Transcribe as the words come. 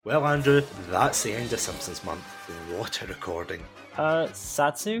Well, Andrew, that's the end of Simpsons month. What a recording.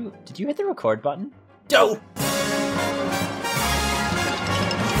 Satsu, did you hit the record button? No!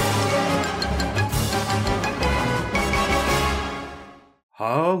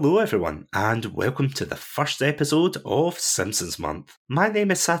 Hello everyone, and welcome to the first episode of Simpsons Month. My name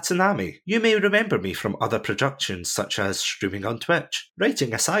is Satsunami. You may remember me from other productions such as streaming on Twitch,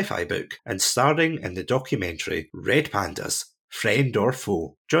 writing a sci-fi book, and starring in the documentary Red Pandas, Friend or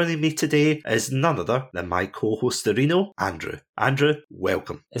Foe. Joining me today is none other than my co-host Reno, Andrew. Andrew,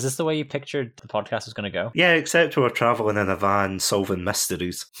 welcome. Is this the way you pictured the podcast was going to go? Yeah, except we're travelling in a van solving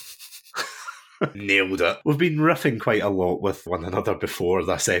mysteries. Nailed it. We've been riffing quite a lot with one another before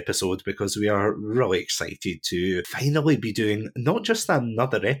this episode because we are really excited to finally be doing not just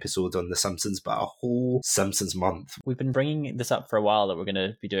another episode on The Simpsons, but a whole Simpsons month. We've been bringing this up for a while that we're going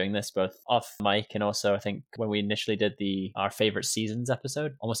to be doing this both off mic and also I think when we initially did our favourite seasons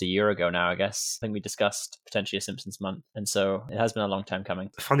episode, almost a year ago now I guess, I think we discussed potentially a Simpsons month, and so it has been a long time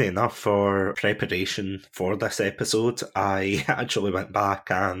coming. Funny enough, for preparation for this episode, I actually went back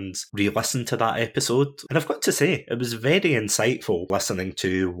and re-listened to that episode, and I've got to say it was very insightful listening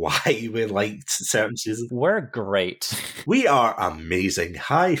to why we liked certain seasons. We're great. We are amazing.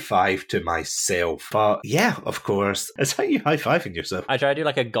 High five to myself. But yeah, of course, it's how you high-fiving yourself. I tried to do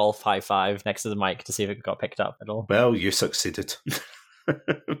like a golf high five next to the mic to see if it got picked up at all. Well, you succeeded.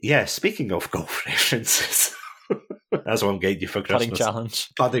 Yeah, speaking of golf references, that's what I'm getting you for Christmas.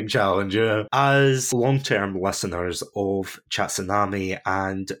 Pudding challenge, yeah. As long-term listeners of Chatsunami,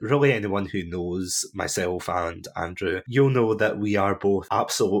 and really anyone who knows myself and Andrew, you'll know that we are both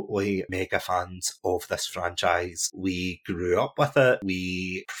absolutely mega fans of this franchise. We grew up with it.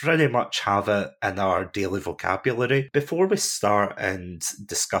 We pretty much have it in our daily vocabulary. Before we start and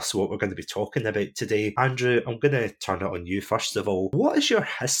discuss what we're going to be talking about today, Andrew, I'm going to turn it on you first of all. What is your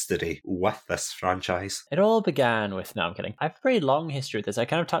history with this franchise? It all began with... No, I'm kidding. I have a very long history with this. I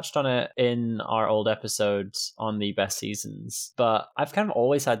kind of touched on it in our old episodes on the best seasons, but I've kind of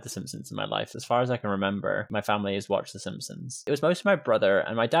always had The Simpsons in my life. As far as I can remember, my family has watched The Simpsons. It was mostly my brother,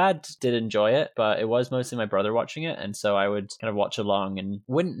 and my dad did enjoy it, but it was mostly my brother watching it, and so I would kind of watch along and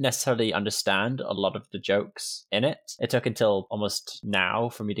wouldn't necessarily understand a lot of the jokes in it. It took until almost now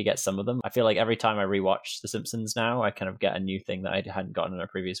for me to get some of them. I feel like every time I rewatch The Simpsons now, I kind of get a new thing that I hadn't gotten in a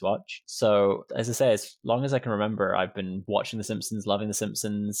previous watch. So, as I say, as long as I can remember, I've been watching The Simpsons, loving The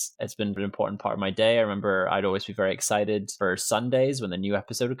Simpsons. It's been an important part of my day. I remember I'd always be very excited for Sundays when the new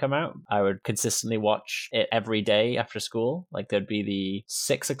episode would come out. I would consistently watch it every day after school. Like there'd be the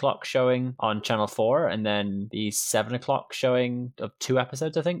 6 o'clock showing on Channel 4 and then the 7 o'clock showing of 2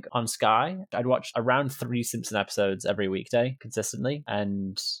 episodes, I think, on Sky. I'd watch around 3 Simpson episodes every weekday consistently.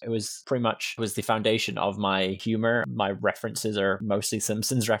 And it was pretty much the foundation of my humor. My references are mostly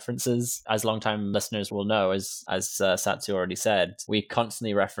Simpsons references. As longtime listeners will know, as Satsu already said, we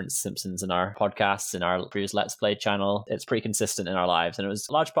constantly reference Simpsons in our podcasts, in our previous Let's Play channel. It's pretty consistent in our lives, and it was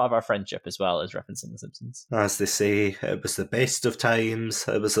a large part of our friendship as well as referencing The Simpsons. As they say, it was the best of times,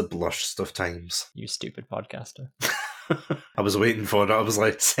 it was the blushed of times. You stupid podcaster. I was waiting for it. I was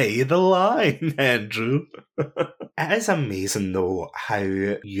like, say the line, Andrew. It is amazing, though, how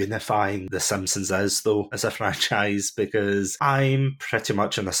unifying The Simpsons is, though, as a franchise, because I'm pretty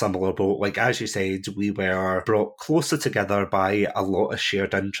much in a similar boat. Like, as you said, we were brought closer together by a lot of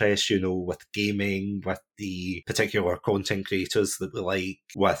shared interests, you know, with gaming, with the particular content creators that we like,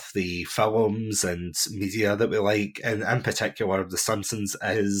 with the films and media that we like, and in particular, The Simpsons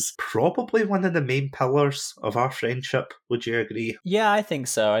is probably one of the main pillars of our friendship. Would you agree? Yeah, I think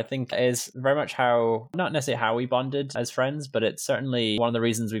so. I think it is very much how, not necessarily how we bonded as friends, but it's certainly one of the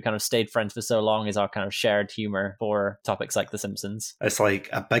reasons we kind of stayed friends for so long is our kind of shared humor for topics like The Simpsons. It's like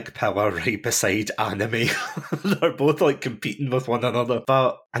a big pillar right beside anime. They're both like competing with one another.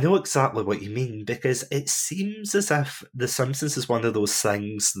 But I know exactly what you mean, because it seems as if The Simpsons is one of those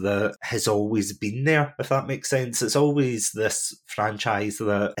things that has always been there, if that makes sense. It's always this franchise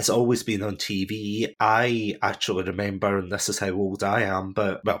that has always been on TV. I actually remember, and this is how old I am,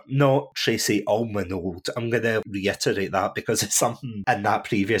 but, well, not Tracy Ullman old. I'm going to reiterate that because it's something in that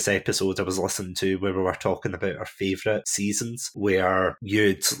previous episode I was listening to where we were talking about our favourite seasons, where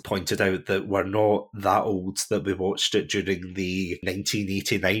you'd pointed out that we're not that old, that we watched it during the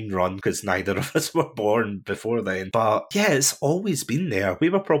 1989 run, because neither of us were born before then. But yeah, it's always been there. We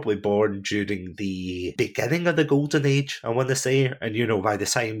were probably born during the beginning of the golden age, I want to say, and you know, by the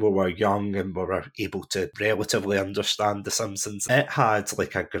time we were young and we were able to relatively understand understand The Simpsons. It had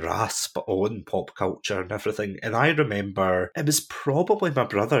like a grasp on pop culture and everything. And I remember it was probably my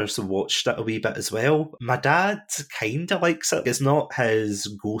brothers who watched it a wee bit as well. My dad kind of likes it. It's not his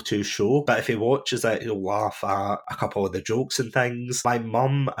go-to show, but if he watches it, he'll laugh at a couple of the jokes and things. My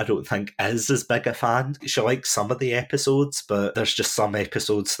mum, I don't think, is as big a fan. She likes some of the episodes, but there's just some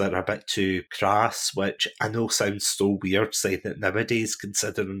episodes that are a bit too crass, which I know sounds so weird saying it nowadays,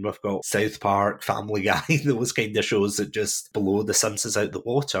 considering we've got South Park, Family Guy, those kind of shows that just blow The Simpsons out the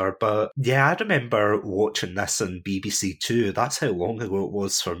water. But yeah, I remember watching this on BBC Two. That's how long ago it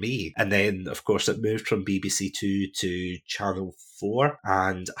was for me. And then, of course, it moved from BBC Two to Channel 4,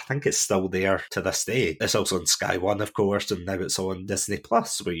 and I think it's still there to this day. It's also on Sky One, of course, and now it's on Disney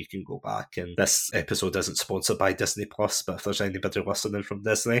Plus, where you can go back. And this episode isn't sponsored by Disney Plus, but if there's anybody listening from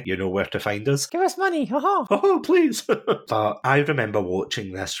Disney, you know where to find us. Give us money, haha! Oh, please! But I remember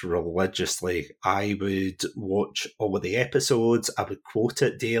watching this religiously. I would watch all of the episodes, I would quote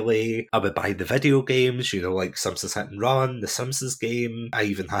it daily, I would buy the video games, like Simpsons Hit and Run, the Simpsons game. I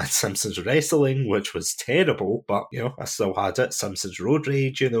even had Simpsons Wrestling, which was terrible, but, I still had it. Simpsons Road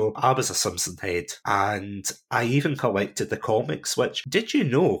Rage, I was a Simpson head. And I even collected the comics, which, did you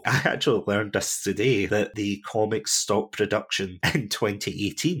know, I actually learned this today, that the comics stopped production in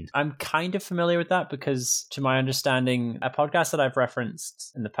 2018. I'm kind of familiar with that because, to my understanding, a podcast that I've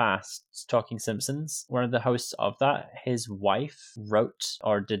referenced in the past, Talking Simpsons, one of the hosts of that, his wife wrote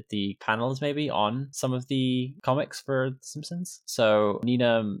or did the panels maybe on some of the comics for The Simpsons. So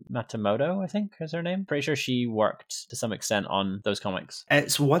Nina Matamoto, I think is her name. Pretty sure she worked to some extent on those comics.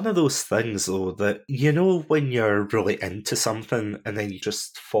 It's one of those things, though, that, when you're really into something and then you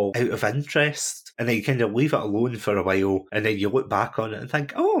just fall out of interest and then you kind of leave it alone for a while and then you look back on it and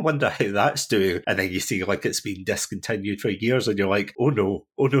think, oh, I wonder how that's doing. And then you see like it's been discontinued for years and you're like, oh no,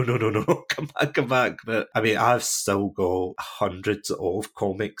 come back. But I mean, I've still got hundreds of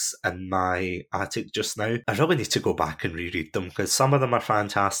comics in my attic just now. I really need to go back and reread them because some of them are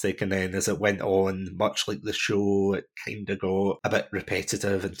fantastic, and then as it went on, much like the show, it kind of got a bit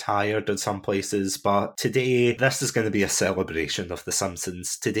repetitive and tired in some places. But today, this is going to be a celebration of The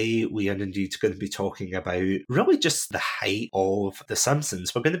Simpsons. Today, we are indeed going to be talking about really just the height of The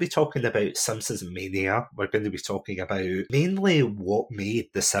Simpsons. We're going to be talking about Simpsons Mania. We're going to be talking about mainly what made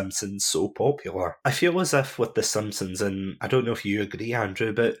The Simpsons so popular. I feel as if with The Simpsons, and I don't know if you agree,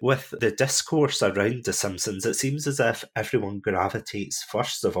 Andrew, but with the discourse around The Simpsons, it seems as if everyone gravitates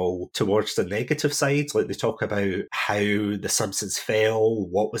first of all towards the negative side. Like they talk about how The Simpsons fell,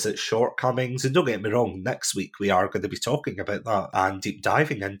 what was its shortcomings, and don't get me wrong, next week we are going to be talking about that and deep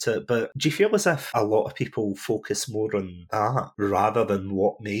diving into it, but do you feel as if a lot of people focus more on that rather than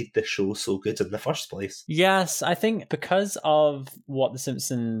what made the show so good in the first place? Yes, I think because of what The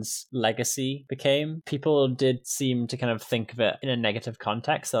Simpsons legacy became, people did seem to kind of think of it in a negative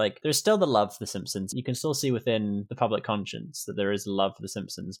context. So, like, there's still the love for The Simpsons. You can still see within the public conscience that there is love for The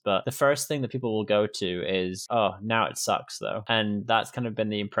Simpsons, but the first thing that people will go to is, oh, now it sucks though. And that's kind of been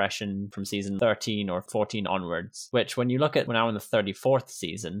the impression from season 13 or 14 onwards, which when you look at, we're now in the 34th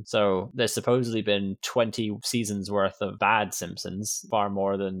season, so there's supposedly been 20 seasons worth of bad Simpsons, far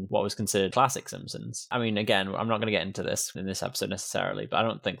more than what was considered classic Simpsons. I mean, again, I'm not going to get into this in this episode necessarily, but I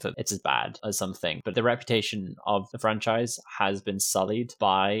don't think that it's as bad as some think. But the reputation of the franchise has been sullied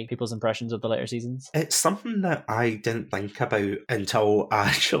by people's impressions of the later seasons. It's something that I didn't think about until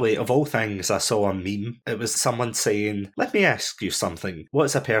actually, of all things, I saw a meme. It was someone saying, let me ask you something.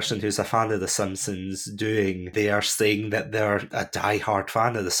 What's a person who's a fan of The Simpsons doing? They are saying that they're a diehard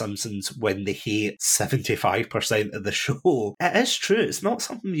fan of The Simpsons when they hate 75% of the show. It is true. It's not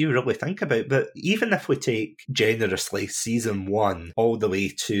something you really think about, but even if we take generously season 1 all the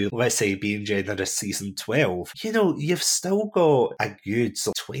way to, let's say, being generous, season 12, you've still got a good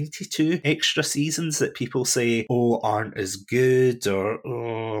 22 extra seasons that people say, oh, aren't as good, or,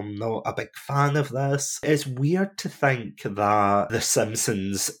 oh, I'm not a big fan of this. It's weird to think that The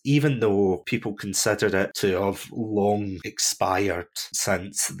Simpsons, even though people consider it to have long expired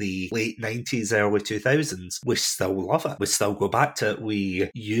since the late 90s, early 2000s, we still love it. We still go back to it. We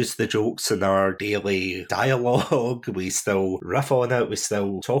use the jokes in our daily dialogue. We still riff on it. We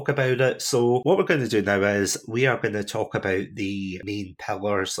still talk about it. So what we're going to do now is we are going to talk about the main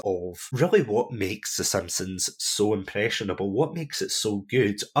pillars of really what makes The Simpsons so impressionable, what makes it so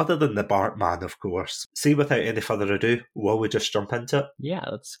good, other than the Bartman, of course. See, without any further ado, will we just jump into it? Yeah,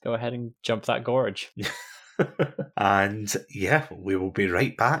 let's go ahead and jump that gorge. And yeah, we will be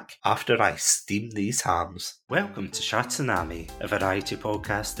right back after I steam these hams. Welcome to Shatsunami, a variety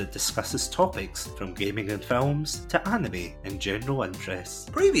podcast that discusses topics from gaming and films to anime and general interests.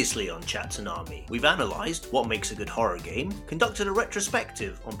 Previously on Chatsunami, we've analysed what makes a good horror game, conducted a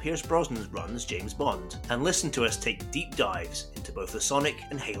retrospective on Pierce Brosnan's run as James Bond, and listened to us take deep dives into both the Sonic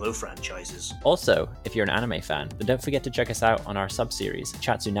and Halo franchises. Also, if you're an anime fan, then don't forget to check us out on our sub-series,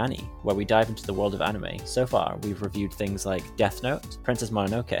 Chatsunani, where we dive into the world of anime. So far, we've reviewed things like Death Note, Princess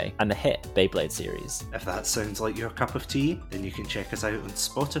Mononoke, and the hit Beyblade series. If that sounds like your cup of tea, then you can check us out on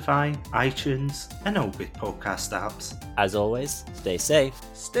Spotify, iTunes, and all good podcast apps. As always, stay safe,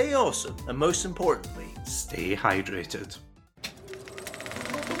 Stay awesome, and most importantly, Stay hydrated.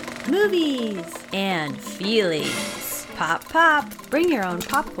 Movies and feelings. Pop, pop. Bring Your Own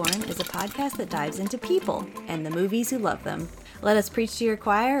Popcorn is a podcast that dives into people and the movies who love them. Let us preach to your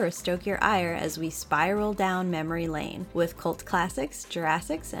choir or stoke your ire as we spiral down memory lane with cult classics,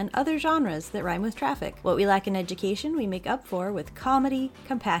 Jurassics, and other genres that rhyme with traffic. What we lack in education, we make up for with comedy,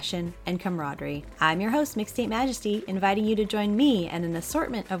 compassion, and camaraderie. I'm your host, Mixtape Majesty, inviting you to join me and an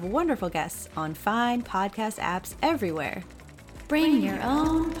assortment of wonderful guests on fine podcast apps everywhere. Bring your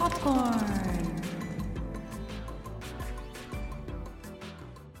own popcorn.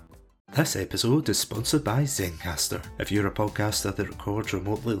 This episode is sponsored by Zencastr. If you're a podcaster that records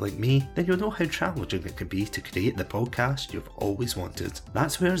remotely like me, then you'll know how challenging it can be to create the podcast you've always wanted.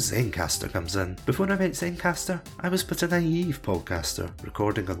 That's where Zencastr comes in. Before I met Zencastr, I was but a naive podcaster,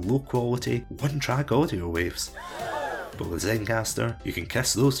 recording on low quality, one-track audio waves. But with Zencastr, you can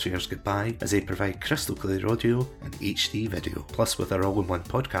kiss those fears goodbye as they provide crystal clear audio and HD video. Plus, with our all-in-one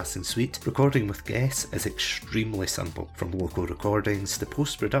podcasting suite, recording with guests is extremely simple. From local recordings to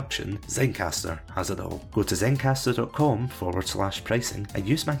post-production, Zencastr has it all. Go to zencastr.com/pricing and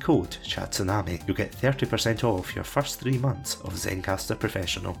use my code CHATSUNAMI. You'll get 30% off your first 3 months of Zencastr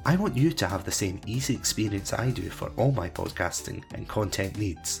Professional. I want you to have the same easy experience I do for all my podcasting and content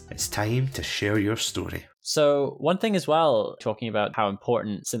needs. It's time to share your story. So one thing as well, talking about how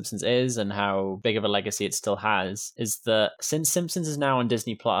important Simpsons is and how big of a legacy it still has, is that since Simpsons is now on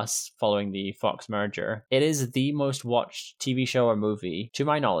Disney Plus following the Fox merger, it is the most watched TV show or movie, to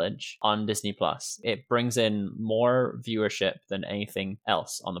my knowledge, on Disney Plus. It brings in more viewership than anything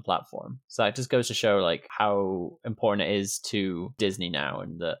else on the platform. So that just goes to show like how important it is to Disney now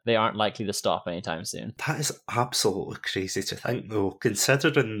and that they aren't likely to stop anytime soon. That is absolutely crazy to think though,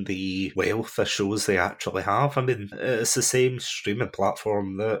 considering the wealth of shows they actually have. I mean, it's the same streaming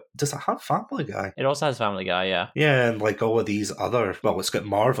platform that... Does it have Family Guy? It also has Family Guy, yeah. Yeah, and like all of these other... Well, it's got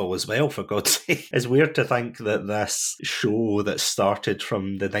Marvel as well, for God's sake. It's weird to think that this show that started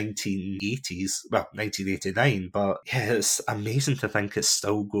from the 1980s, well, 1989, but yeah, it's amazing to think it's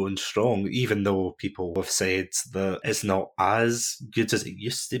still going strong, even though people have said that it's not as good as it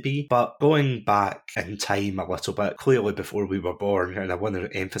used to be. But going back in time a little bit, clearly before we were born, and I want to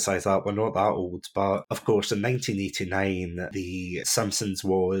emphasise that we're not that old, but of course in 1989 The Simpsons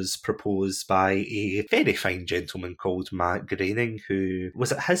was proposed by a very fine gentleman called Matt Groening, who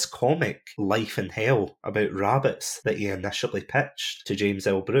was it his comic Life in Hell about rabbits that he initially pitched to James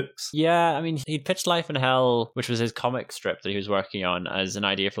L. Brooks. Yeah, I mean, he'd pitched Life in Hell, which was his comic strip that he was working on, as an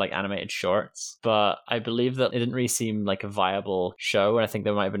idea for like animated shorts, but I believe that it didn't really seem like a viable show, and I think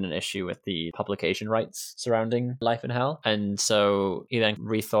there might have been an issue with the publication rights surrounding Life in Hell, and so he then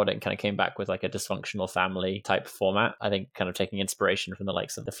rethought it and kind of came back with like a dysfunctional family type format, I think kind of taking inspiration from the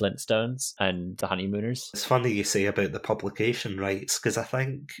likes of the Flintstones and the Honeymooners. It's funny you say about the publication rights, because I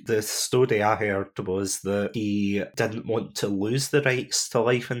think the story I heard was that he didn't want to lose the rights to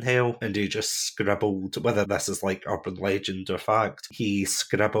Life in Hell, and he just scribbled, whether this is like urban legend or fact, he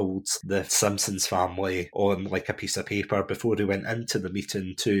scribbled the Simpsons family on like a piece of paper before he went into the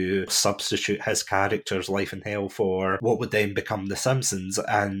meeting to substitute his character's Life in Hell for what would then become the Simpsons.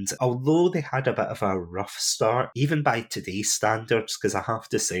 And although they had a bit of a rough start, even by today's standards, because I have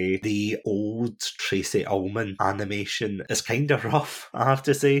to say the old Tracy Ullman animation is kind of rough, I have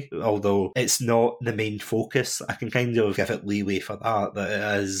to say, although it's not the main focus. I can kind of give it leeway for that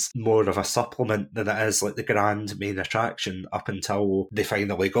it is more of a supplement than it is like the grand main attraction up until they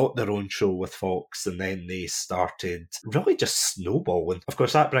finally got their own show with Fox, and then they started really just snowballing. Of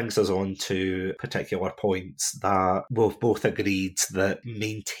course, that brings us on to particular points that we've both agreed that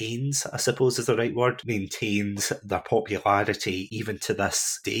maintains, I suppose is the right word, aired maintained their popularity even to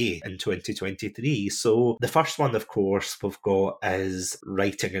this day in 2023. So the first one, of course, we've got is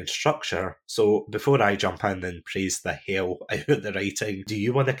writing and structure. So before I jump in and praise the hell out of the writing, do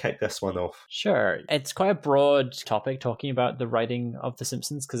you want to kick this one off? Sure. It's quite a broad topic talking about the writing of The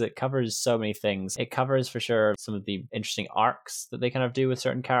Simpsons because it covers so many things. It covers for sure some of the interesting arcs that they kind of do with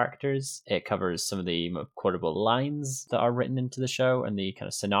certain characters. It covers some of the quotable lines that are written into the show and the kind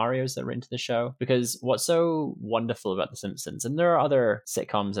of scenarios that are written into the show. Because what's so wonderful about The Simpsons, and there are other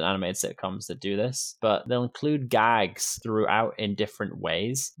sitcoms and animated sitcoms that do this, but they'll include gags throughout in different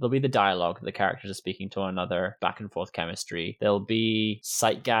ways. There'll be the dialogue, the characters are speaking to one another, back and forth chemistry. There'll be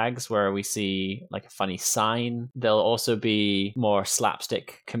sight gags where we see like a funny sign. There'll also be more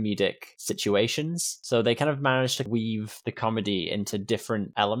slapstick comedic situations. So they kind of manage to weave the comedy into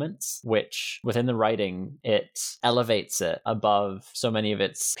different elements, which within the writing, it elevates it above so many of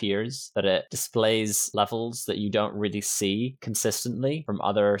its peers that it displays levels that you don't really see consistently from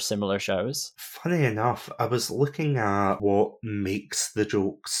other similar shows. Funny enough, I was looking at what makes the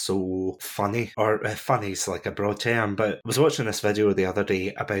jokes so funny, or funny is like a broad term, but I was watching this video the other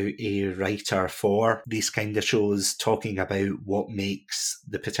day about a writer for these kind of shows talking about what makes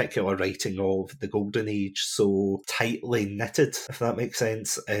the particular writing of the Golden Age so tightly knitted, if that makes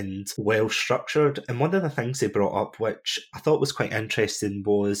sense, and well structured. And one of the things they brought up, which I thought was quite interesting,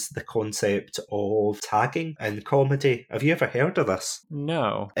 was the concept of tagging in comedy. Have you ever heard of this?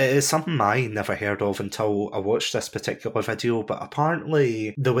 No. It is something I never heard of until I watched this particular video, but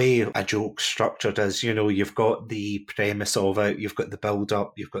apparently the way a joke's structured is, you know, you've got the premise of it, you've got the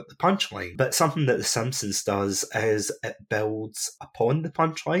build-up, you've got the punchline. But something that The Simpsons does is it builds upon the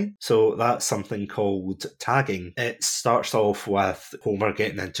punchline. So that's something called tagging. It starts off with Homer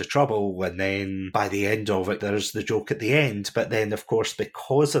getting into trouble, and then by the end of it, there's the joke at the end. But then, of course,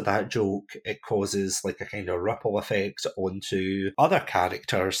 because of that joke, it causes like a kind of ripple effect onto other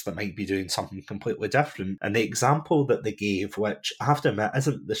characters that might be doing something completely different. And the example that they gave, which I have to admit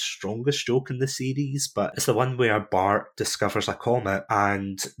isn't the strongest joke in the series, but it's the one where Bart discovers a comet,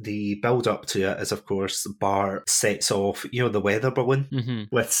 and the build up to it is, of course, Bart sets off, you know, the weather balloon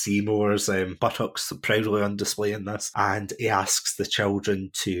with Seymour's buttocks proudly on display in this, and he asks the children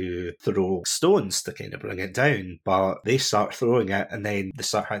to throw stones to kind of bring it down, but they start throwing it and then they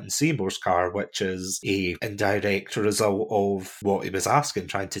start hitting Seymour's car, which is a indirect result of what he was asking,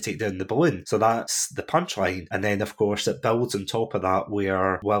 trying to take down the balloon. So that's the punchline. And then, of course, it builds on top of that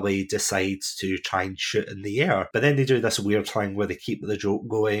where Willie decides to try and shoot in the air. But then they do this weird thing where they keep the joke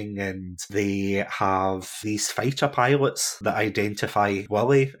going, and they have these fighter pilots that identify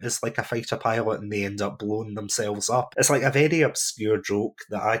Willie as like a fighter pilot, and they end up blowing themselves up. It's like a very obscure joke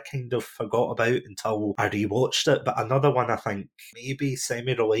that I kind of forgot about until I rewatched it. But another one I think maybe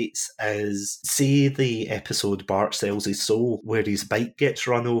semi-relates is, see the episode Bart Sells His Soul where his bike gets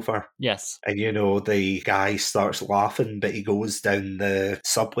run over? Yes. And, you know, the guy starts laughing, but he goes down the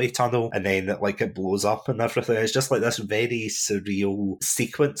subway tunnel and then it blows up and everything. It's just like this very surreal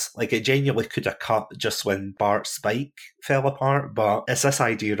sequence. Like, it genuinely could have cut just when Bart's bike fell apart, but it's this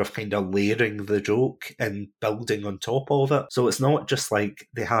idea of kind of layering the joke and building on top of it. So it's not just like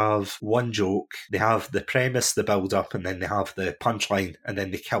they have one joke, they have the premise, the build up, and then they have the punchline, and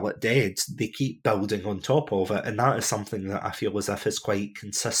then they kill it dead. They keep building on top of it, and that is something that I feel as if is quite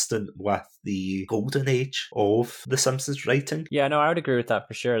consistent with the golden age of The Simpsons writing. Yeah, no, I would agree with that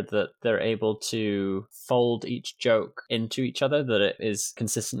for sure, that they're able to fold each joke into each other, that it is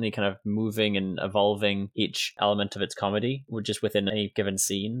consistently kind of moving and evolving each element of its comedy, just within any given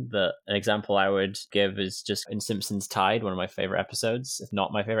scene. That an example I would give is just in Simpsons Tide, one of my favorite episodes, if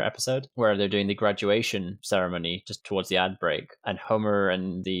not my favorite episode, where they're doing the graduation ceremony just towards the ad break, and Homer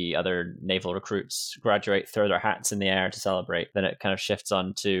and the other naval recruits graduate, throw their hats in the air to celebrate. Then it kind of shifts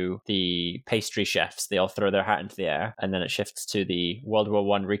on to the pastry chefs. They all throw their hat into the air, and then it shifts to the World War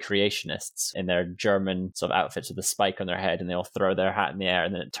I recreationists in their German sort of outfits with a spike on their head, and they all throw their hat in the air,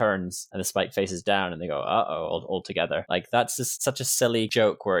 and then it turns and the spike faces down and they go, uh-oh, all together. Like, that's just such a silly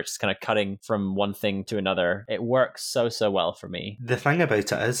joke where it's kind of cutting from one thing to another. It works so well for me. The thing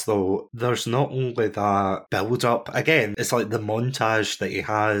about it is, though, there's not only that build up. Again, it's like the montage that he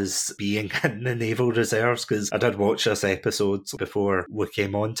has being in the Naval Reserves, because I did watch this episode before we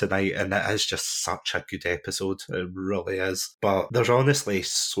came on tonight, and it is just such a good episode. It really is. But there's honestly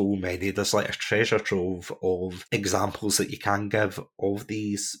so many. There's like a treasure trove of examples that you can give of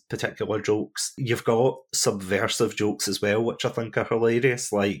these particular jokes. You've got subversive jokes as well, which I think think are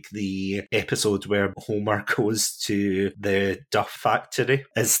hilarious, like the episode where Homer goes to the Duff factory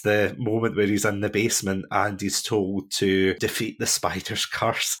is the moment where he's in the basement and he's told to defeat the spider's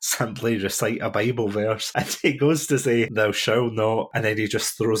curse, simply recite a Bible verse, and he goes to say thou shalt not, and then he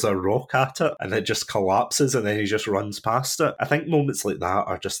just throws a rock at it and it just collapses and then he just runs past it. I think moments like that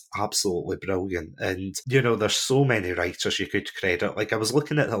are just absolutely brilliant, and there's so many writers you could credit. Like, I was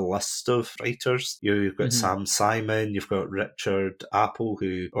looking at the list of writers. You've got Sam Simon, you've got Richard Appel,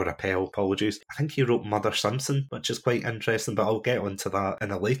 Appel, apologies. I think he wrote Mother Simpson, which is quite interesting, but I'll get onto that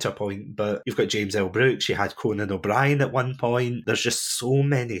in a later point. But you've got James L. Brooks, you had Conan O'Brien at one point. There's just so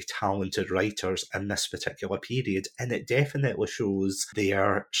many talented writers in this particular period, and it definitely shows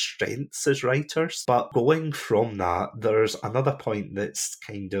their strengths as writers. But going from that, there's another point that's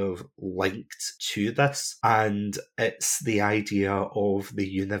kind of linked to this, and it's the idea of the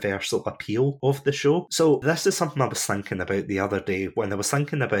universal appeal of the show. So this is something I was thinking about the other day when I was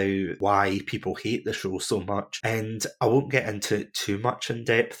thinking about why people hate the show so much, and I won't get into it too much in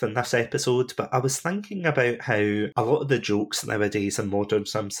depth in this episode, but I was thinking about how a lot of the jokes nowadays in modern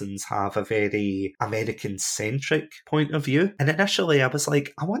Simpsons have a very American-centric point of view, and initially I was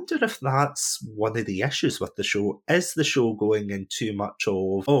like, I wonder if that's one of the issues with the show. Is the show going in too much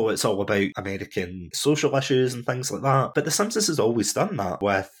of, it's all about American social issues and things like that? But The Simpsons has always done that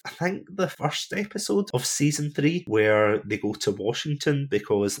with, I think, the first episode of season 3, where they go to Washington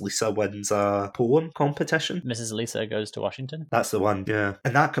because Lisa wins a poem competition. Mrs. Lisa Goes to Washington? That's the one, yeah.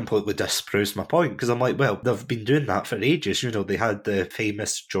 And that completely disproves my point, because I'm like, well, they've been doing that for ages. They had the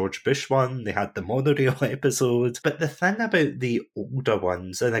famous George Bush one, they had the monorail episode. But the thing about the older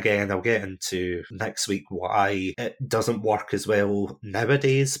ones, and again, I'll get into next week why it doesn't work as well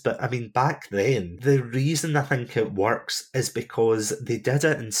nowadays, but I mean, back then, the reason I think it works is because they did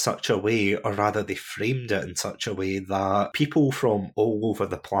it in such a way, or rather they framed it in such a way that people from all over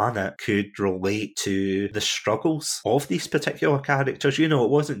the planet could relate to the struggles of these particular characters. It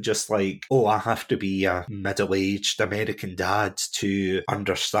wasn't just like, I have to be a middle-aged American dad to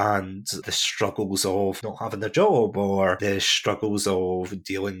understand the struggles of not having a job, or the struggles of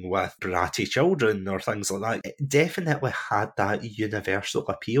dealing with bratty children, or things like that. It definitely had that universal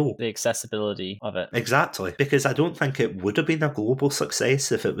appeal. The accessibility of it. Exactly. Because I don't think it would have been a global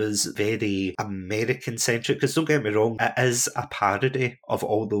success if it was very American-centric, because don't get me wrong, it is a parody of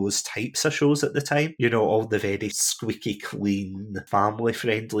all those types of shows at the time. All the very squeaky clean,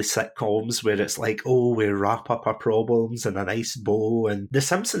 family-friendly sitcoms where it's like, we wrap up our problems in a nice bow, and The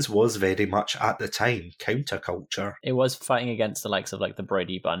Simpsons was very much, at the time, counterculture. It was fighting against the likes of like the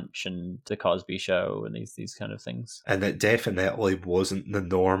Brady Bunch and the Cosby Show and these kind of things. And it definitely wasn't the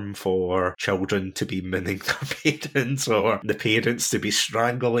norm for children to be mooning their parents, or the parents to be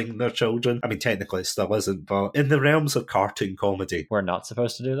strangling their children. I mean, technically it still isn't, but in the realms of cartoon comedy, we're not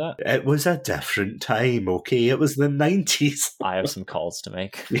supposed to do that. It was a different time, okay? It was the 90s. I have some calls to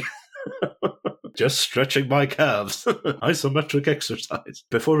make. Just stretching my calves. Isometric exercise.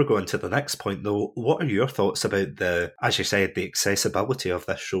 Before we go into the next point, though, what are your thoughts about as you said, the accessibility of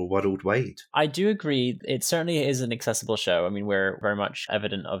this show worldwide? I do agree. It certainly is an accessible show. I mean, we're very much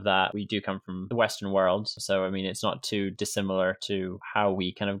evident of that. We do come from the Western world. So, I mean, it's not too dissimilar to how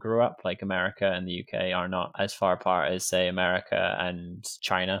we kind of grew up. Like America and the UK are not as far apart as, say, America and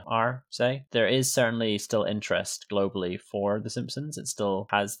China are, say. There is certainly still interest globally for The Simpsons. It still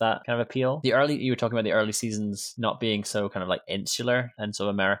has that kind of appeal. You were talking about the early seasons not being so kind of like insular and so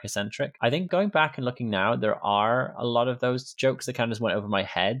America-centric. I think going back and looking now, there are a lot of those jokes that kind of just went over my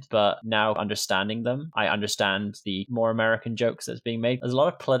head, but now understanding them, I understand the more American jokes that's being made. There's a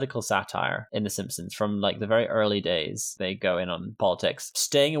lot of political satire in The Simpsons from like the very early days. They go in on politics,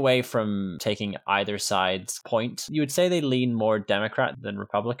 staying away from taking either side's point. You would say they lean more Democrat than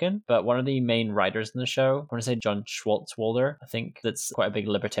Republican, but one of the main writers in the show, I want to say John Schwartzwalder, I think that's quite a big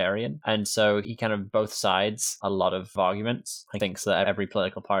libertarian. And so he kind of both sides a lot of arguments. He thinks that every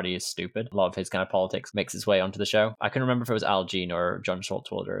political party is stupid. A lot of his kind of politics makes its way onto the show. I couldn't remember if it was Al Jean or John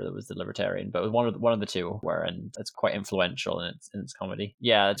Schwartzwalder that was the libertarian, but it was one of the two were, and it's quite influential in its comedy.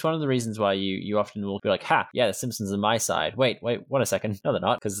 Yeah, it's one of the reasons why you often will be like, the Simpsons are my side. Wait, a second. No, they're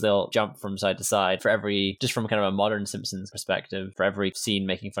not, because they'll jump from side to side. For every, just from kind of a modern Simpsons perspective, for every scene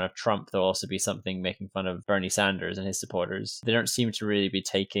making fun of Trump, there'll also be something making fun of Bernie Sanders and his supporters. They don't seem to really be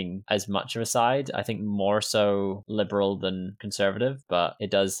taking as much of a side side. I think more so liberal than conservative, but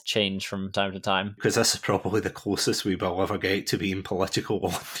it does change from time to time. Because this is probably the closest we will ever get to being political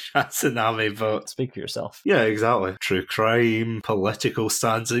on Chatsunami, but... Speak for yourself. Yeah, exactly. True crime, political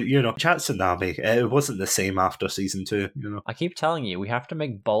stands, Chatsunami, it wasn't the same after season 2, I keep telling you, we have to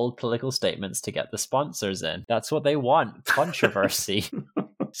make bold political statements to get the sponsors in. That's what they want. Controversy.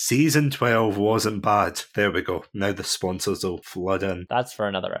 Season 12 wasn't bad. There we go. Now the sponsors will flood in. That's for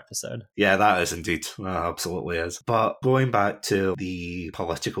another episode. Yeah, that is indeed. That absolutely is. But going back to the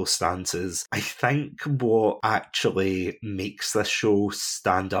political stances, I think what actually makes this show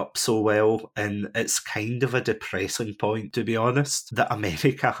stand up so well, and it's kind of a depressing point, to be honest, that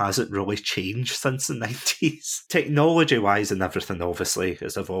America hasn't really changed since the 90s. Technology-wise and everything obviously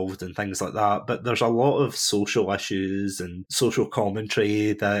has evolved and things like that, but there's a lot of social issues and social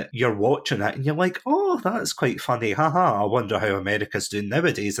commentary that you're watching it and you're like, oh, that's quite funny, haha, I wonder how America's doing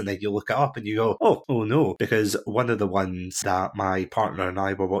nowadays, and then you look it up and you go, oh no, because one of the ones that my partner and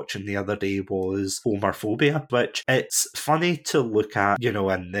I were watching the other day was homophobia, which it's funny to look at,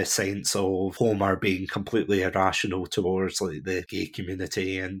 in the sense of Homer being completely irrational towards like the gay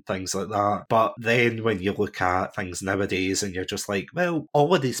community and things like that, but then when you look at things nowadays and you're just like, well,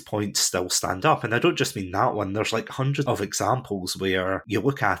 all of these points still stand up, and I don't just mean that one, there's like hundreds of examples where you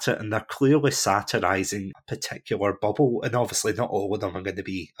look at it and they're clearly satirising a particular bubble, and obviously not all of them are going to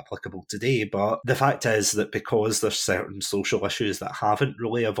be applicable today, but the fact is that because there's certain social issues that haven't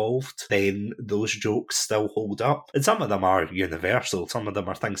really evolved, then those jokes still hold up, and some of them are universal, some of them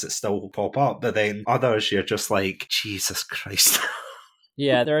are things that still pop up, but then others you're just like, Jesus Christ.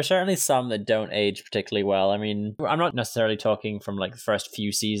 Yeah, there are certainly some that don't age particularly well. I mean, I'm not necessarily talking from like the first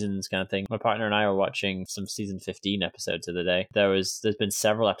few seasons kind of thing. My partner and I were watching some season 15 episodes of the day. There's been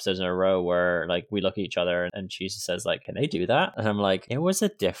several episodes in a row where like we look at each other and she just says like, can they do that? And I'm like, it was a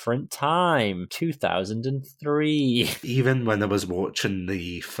different time, 2003. Even when I was watching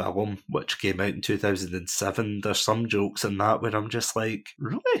the film, which came out in 2007, there's some jokes in that where I'm just like,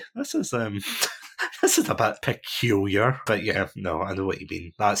 really? This is a bit peculiar, but yeah, no, I know what you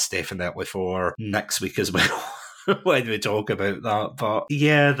mean. That's definitely for next week as well. When we talk about that, but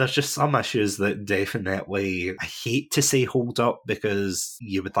yeah, there's just some issues that definitely, I hate to say hold up because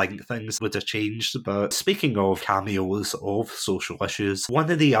you would think things would have changed, but speaking of cameos of social issues, one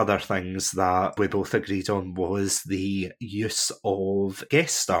of the other things that we both agreed on was the use of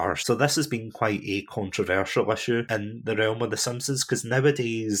guest stars. So this has been quite a controversial issue in the realm of The Simpsons, because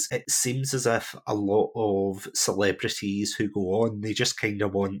nowadays it seems as if a lot of celebrities who go on, they just kind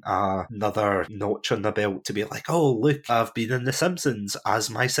of want another notch on the belt to be like, oh, look, I've been in The Simpsons as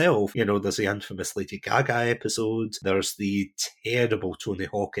myself. There's the infamous Lady Gaga episode. There's the terrible Tony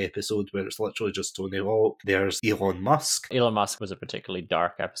Hawk episode where it's literally just Tony Hawk. There's Elon Musk. Elon Musk was a particularly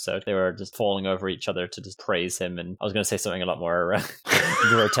dark episode. They were just falling over each other to just praise him. And I was going to say something a lot more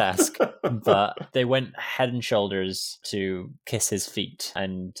grotesque, but they went head and shoulders to kiss his feet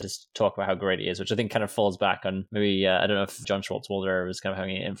and just talk about how great he is, which I think kind of falls back on maybe, I don't know if John Schwartzwalder was kind of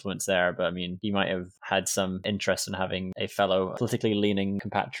having an influence there, but I mean, he might have had some interest in having a fellow politically leaning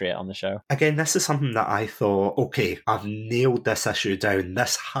compatriot on the show. Again, this is something that I thought, okay, I've nailed this issue down.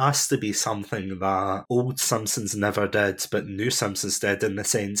 This has to be something that old Simpsons never did, but new Simpsons did, in the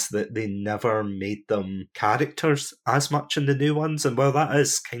sense that they never made them characters as much in the new ones. And while that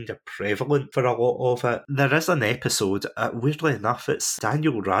is kind of prevalent for a lot of it, there is an episode, weirdly enough, it's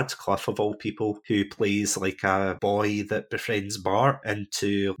Daniel Radcliffe, of all people, who plays like a boy that befriends Bart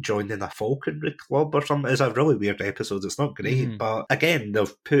into joining a falconry club or something. It's a really weird episode. It's not great, but again,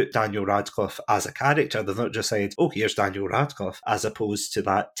 they've put Daniel Radcliffe as a character. They've not just said, oh, here's Daniel Radcliffe, as opposed to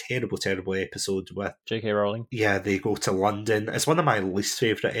that terrible episode with J.K. Rowling. Yeah, they go to London. It's one of my least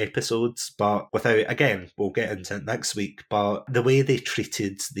favourite episodes, but without, again, we'll get into it next week, but the way they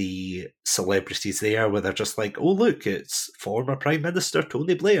treated the celebrities there, where they're just like, oh, look, it's former Prime Minister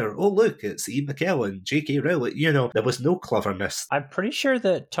Tony Blair. Oh, look, it's Ian McKellen, J.K. Rowling. There was no cleverness. I'm pretty sure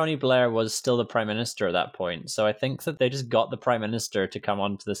that Tony Blair was still the Prime Minister at that point, so I think that they just got the Prime Minister to come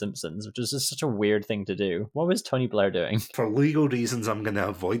on to The Simpsons, which is just such a weird thing to do. What was Tony Blair doing? For legal reasons, I'm going to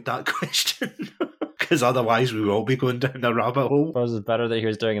avoid that question, because otherwise we will be going down a rabbit hole. I suppose it's better that he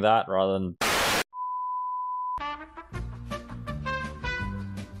was doing that rather than...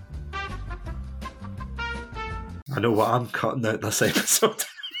 I know what I'm cutting out this episode.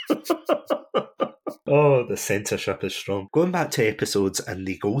 Oh, the censorship is strong. Going back to episodes in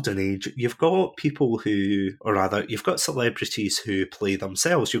the Golden Age, you've got people who, or rather, you've got celebrities who play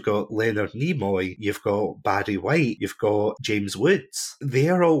themselves. You've got Leonard Nimoy, you've got Barry White, you've got James Woods.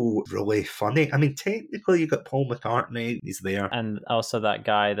 They're all really funny. I mean, technically, you've got Paul McCartney, he's there. And also that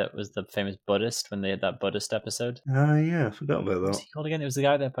guy that was the famous Buddhist when they had that Buddhist episode. Yeah, I forgot about What was that. he called again? It was the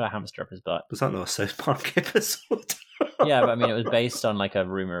guy that put a hamster up his butt. Was that not a South Park episode? Yeah, but I mean, it was based on like a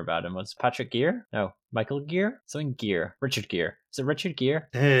rumor about him. Was it Patrick Gere? No, Michael Gere? Something Gere. Richard Gere. Is it Richard Gere?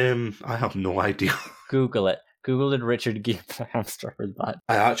 I have no idea. Google it. Google did Richard Gere put a hamster up his butt.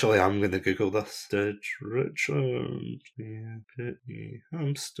 I actually am going to Google this. Did Richard put a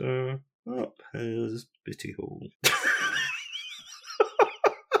hamster up his booty hole?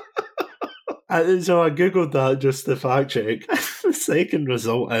 So I googled that just to fact check. The second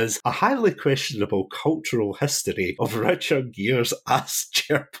result is a highly questionable cultural history of Richard Gere's ass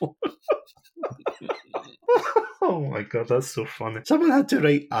gerbil. Oh my god, that's so funny. Someone had to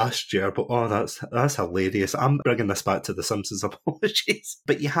write ass gerbil. Oh, that's hilarious. I'm bringing this back to The Simpsons, apologies.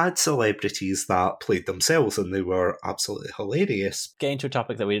 But you had celebrities that played themselves and they were absolutely hilarious. Getting to a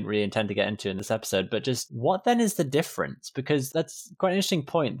topic that we didn't really intend to get into in this episode, but just what then is the difference? Because that's quite an interesting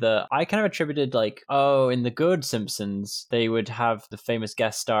point that I kind of attributed like, oh, in the good Simpsons, they would have the famous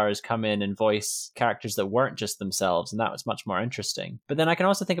guest stars come in and voice characters that weren't just themselves, and that was much more interesting. But then I can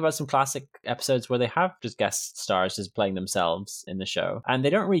also think about some classic episodes where they have just guest stars just playing themselves in the show, and they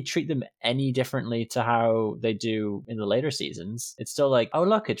don't really treat them any differently to how they do in the later seasons. It's still like, oh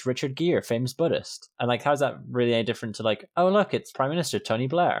look, it's Richard Gere, famous Buddhist, and like, how's that really any different to like, oh look, it's Prime Minister Tony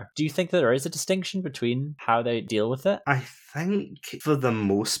Blair? Do you think that there is a distinction between how they deal with it? I think for the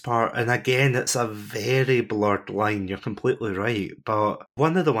most part, and again, it's a very blurred line, you're completely right, but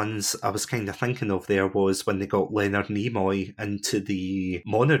one of the ones I was kind of thinking of there was when they got Leonard Nimoy into the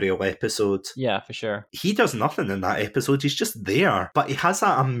monorail episode. Yeah, for sure. He does nothing in that episode, he's just there, but he has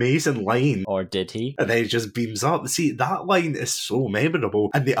that amazing line. Or did he? And then he just beams up. See, that line is so memorable.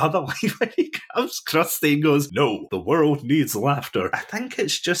 And the other line when he comes Krusty and goes, no, the world needs laughter. I think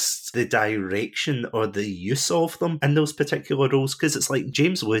it's just the direction or the use of them in those particular roles, because it's like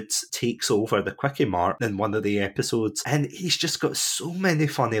James Woods takes over the Quickie Mart in one of the episodes, and he's just got so many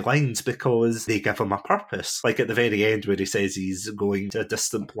funny lines because they give him a purpose. Like at the very end where he says he's going to a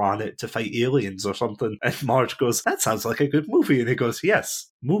distant planet to fight aliens or something, and Marge goes, that sounds like a good movie, and he goes,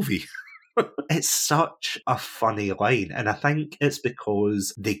 yes, movie. It's such a funny line, and I think it's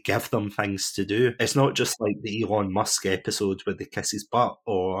because they give them things to do. It's not just like the Elon Musk episode where they kiss his butt,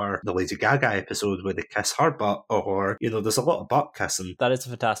 or the Lady Gaga episode where they kiss her butt, or, you know, there's a lot of butt kissing. That is a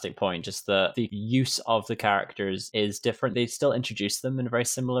fantastic point, just that the use of the characters is different. They still introduce them in a very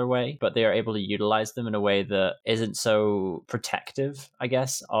similar way, but they are able to utilize them in a way that isn't so protective, I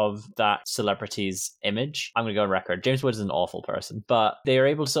guess, of that celebrity's image. I'm going to go on record. James Woods is an awful person, but they are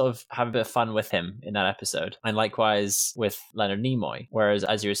able to sort of have a bit of fun with him in that episode. And likewise with Leonard Nimoy. Whereas,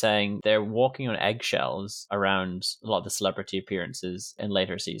 as you were saying, they're walking on eggshells around a lot of the celebrity appearances in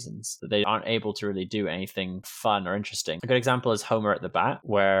later seasons. That they aren't able to really do anything fun or interesting. A good example is Homer at the Bat,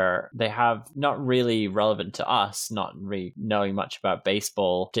 where they have, not really relevant to us, not really knowing much about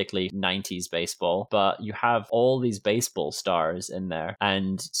baseball, particularly 90s baseball, but you have all these baseball stars in there.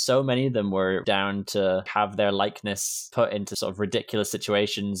 And so many of them were down to have their likeness put into sort of ridiculous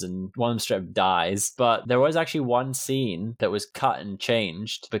situations, and one of them straight up dies. But there was actually one scene that was cut and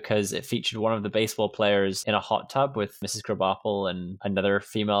changed because it featured one of the baseball players in a hot tub with Mrs. Krabappel and another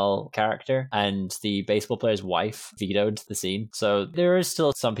female character, and the baseball player's wife vetoed the scene. So there is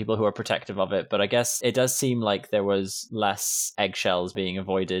still some people who are protective of it, but I guess it does seem like there was less eggshells being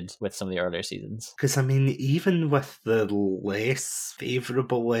avoided with some of the earlier seasons. Because, I mean, even with the less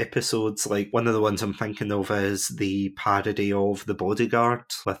favourable episodes, like one of the ones I'm thinking of is the parody of The Bodyguard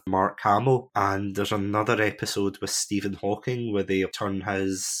with Mark Hamill, and there's another episode with Stephen Hawking where they turn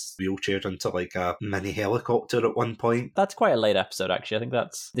his wheelchair into like a mini helicopter at one point. That's quite a late episode, actually. I think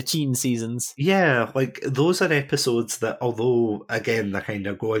that's the teen seasons. Yeah, like those are episodes that, although again they're kind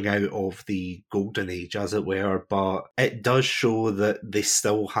of going out of the golden age as it were, but it does show that they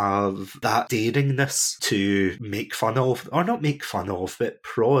still have that daringness to make fun of, or not make fun of, but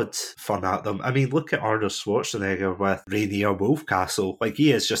prod fun at them. I mean, look at Arnold Schwarzenegger with Rainier Wolfcastle. Like,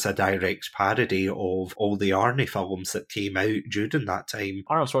 he is just a direct parody of all the Arnie films that came out during that time.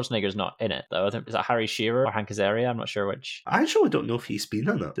 Arnold Schwarzenegger's not in it, though. I think, is that Harry Shearer or Hank Azaria? I'm not sure which. I actually don't know if he's been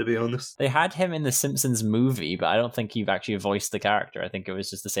in it, to be honest. They had him in the Simpsons movie, but I don't think he actually voiced the character. I think it was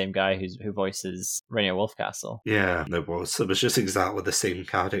just the same guy who voices Rainier Wolfcastle. Yeah, it was. It was just exactly the same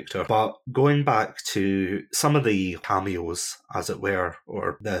character. But going back to some of the cameos, as it were,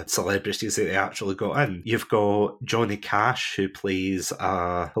 or the celebrities that they actually got in, you've got Johnny Cash, who plays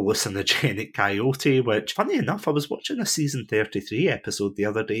a hallucinogenic coyote, which, funny enough, I was watching a season 33 episode the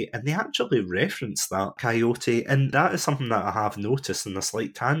other day, and they actually referenced that coyote, and that is something that I have noticed in a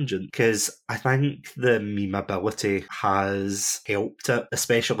slight tangent, because I think the memeability has helped it,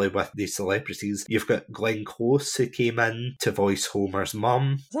 especially with these celebrities. You've got Glenn Close, who came in to voice Homer's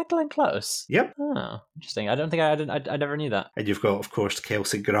mum. Is that Glenn Close? Yep. Oh, interesting. I don't think I never knew that. And you've got, of course,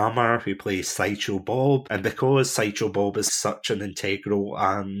 Kelsey Grammer, who plays Sideshow Bob, and because Sideshow Bob is such an integral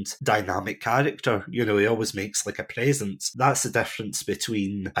and dynamic character, you know, he always makes like a presence. That's the difference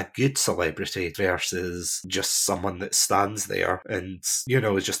between a good celebrity versus just someone that stands there and, you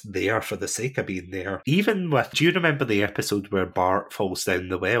know, is just there for the sake of being there. Even with, do you remember the episode where Bart falls down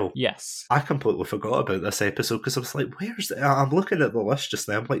the well? Yes. I completely forgot about this episode because I was like, where's it? I'm looking at the list just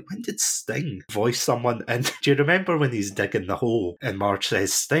now. I'm like, when did Sting voice someone? And do you remember when he's digging the hole and Marge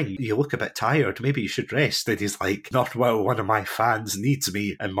says, Sting, you look a bit tired, maybe you should rest? And he's like, not while one of my fans needs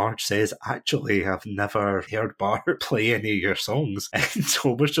me. And Marge says, actually, I've never heard Bart play any of your songs. And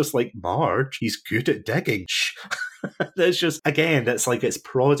Homer's just like, Marge, he's good at digging. Shh. It's just, again, it's like it's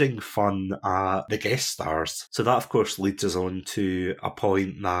prodding fun at the guest stars. So that, of course, leads us on to a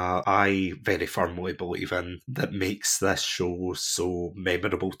point that I very firmly believe in that makes this show so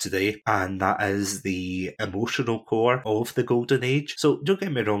memorable today, and that is the emotional core of the Golden Age. So don't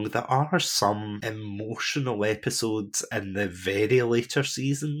get me wrong, there are some emotional episodes in the very later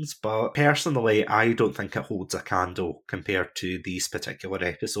seasons, but personally, I don't think it holds a candle compared to these particular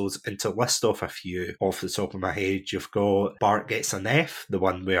episodes. And to list off a few off the top of my head, you've got Bart Gets an F, the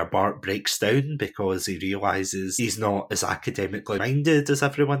one where Bart breaks down because he realises he's not as academically minded as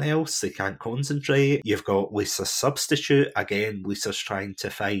everyone else, he can't concentrate. You've got Lisa's Substitute, again, Lisa's trying to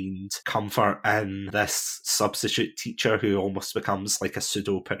find comfort in this substitute teacher who almost becomes like a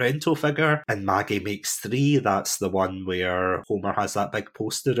pseudo-parental figure. And Maggie Makes 3, that's the one where Homer has that big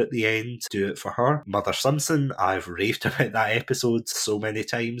poster at the end, do it for her. Mother Simpson, I've raved about that episode so many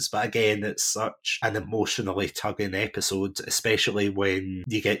times, but again, it's such an emotionally tugging episode, especially when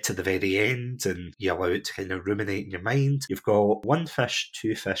you get to the very end and you allow it to kind of ruminate in your mind. You've got One Fish,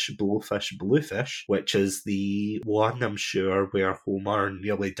 Two Fish, Blowfish, Bluefish, which is the one, I'm sure, where Homer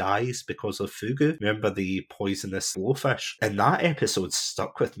nearly dies because of fugu. Remember the poisonous blowfish? And that episode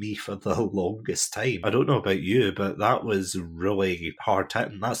stuck with me for the longest time. I don't know about you, but that was really hard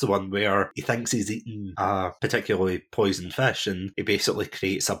hitting. That's the one where he thinks he's eaten a particularly poisoned fish, and he basically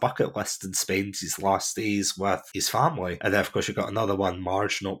creates a bucket list and spends his last days with his family. And then, of course, you've got another one,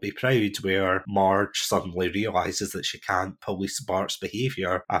 Marge Not Be Proud, where Marge suddenly realises that she can't police Bart's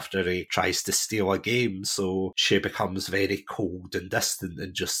behaviour after he tries to steal a game, so she becomes very cold and distant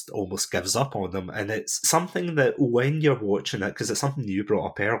and just almost gives up on him. And it's something that when you're watching it, because it's something you brought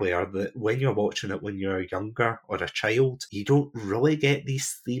up earlier, that when you're watching it when you're younger or a child, you don't really get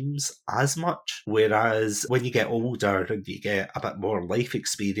these themes as much, whereas when you get older and you get a bit more life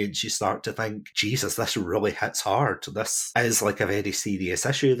experience, you start to think, Jesus, this really hits hard. This is like a very serious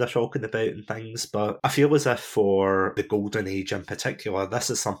issue they're talking about and things, but I feel as if for the Golden Age in particular, this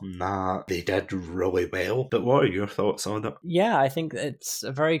is something that they did really well. But what are your thoughts on it? Yeah, I think it's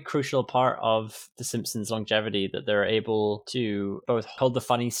a very crucial part of The Simpsons' longevity that they're able to both hold the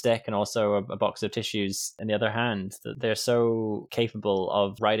funny stick and also a box of tissues in the other hand, that they're so capable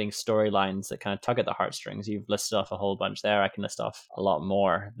of writing storylines that kind of tug at the heartstrings. You've listed off a whole bunch there. I can list off a lot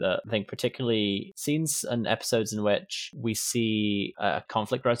more. That I think particularly scenes and episodes in which we see a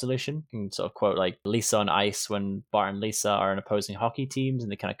conflict resolution. You can sort of quote like Lisa on Ice, when Bart and Lisa are in opposing hockey teams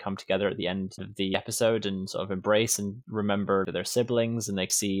and they kind of come together at the end of the episode and sort of embrace and remember their siblings, and they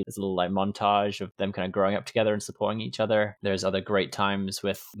see this little like montage of them kind of growing up together and supporting each other. There's other great times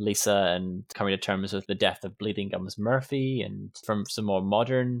with Lisa and coming to terms with the death of Bleeding Gums Murphy, and from some more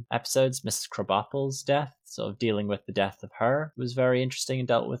modern episodes, Mrs. Krabappel's death. sort of dealing with the death of her was very interesting and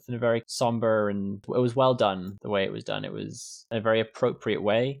dealt with in a very somber, and it was well done the way it was done. It was a very appropriate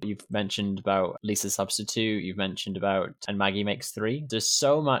way. You've mentioned about Lisa's substitute, you've mentioned about And Maggie Makes Three. There's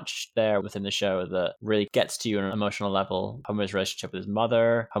so much there within the show that really gets to you on an emotional level. Homer's relationship with his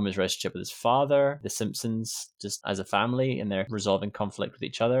mother, Homer's relationship with his father, the Simpsons just as a family, and they're resolving conflict with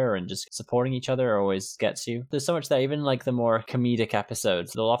each other and just supporting each other always gets you. There's so much there. Even like the more comedic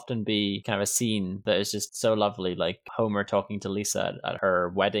episodes, there'll often be kind of a scene that is just so lovely, like Homer talking to Lisa at her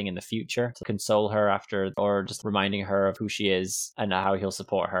wedding in the future to console her after, or just reminding her of who she is and how he'll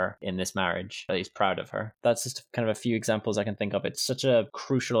support her in this marriage, that he's proud of her. That's just kind of a few examples I can think of. It's such a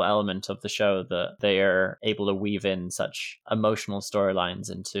crucial element of the show that they are able to weave in such emotional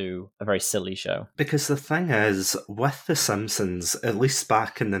storylines into a very silly show. Because the thing is, with The Simpsons, at least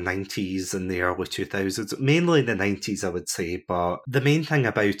back in the 90s and the early 2000s, mainly the 90s I would say, but the main thing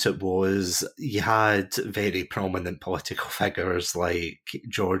about it was you had very prominent political figures like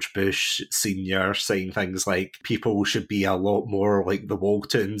George Bush Sr. saying things like people should be a lot more like the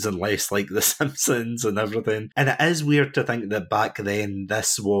Waltons and less like the Simpsons and everything. And it is weird to think that back then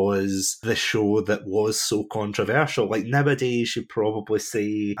this was the show that was so controversial. Like nowadays you'd probably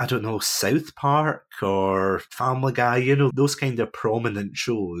say, I don't know, South Park or Family Guy, you know, those kind of prominent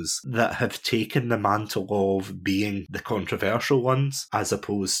shows that have taken the mantle of being the controversial ones as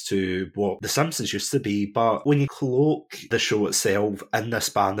opposed to what The Simpsons used to be. But when you cloak the show itself in this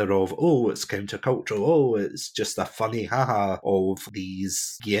banner of, oh, it's countercultural, oh, it's just a funny haha of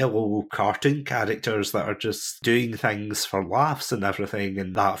these yellow cartoon characters that are just doing things for laughs and everything,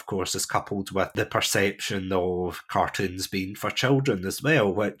 and that of course is coupled with the perception of cartoons being for children as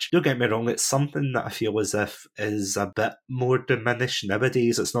well, which, don't get me wrong, it's something that I feel as if is a bit more diminished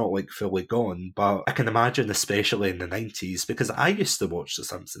nowadays. It's not like fully gone, but I can imagine especially in the 90s, because I used to watch The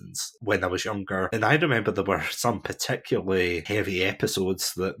Simpsons when I was younger, and I remember there were some particularly heavy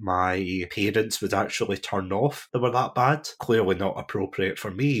episodes that my parents would actually turn off that were that bad. Clearly not appropriate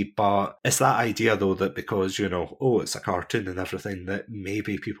for me, but it's that idea though that because, you know, oh, it's a cartoon and everything, that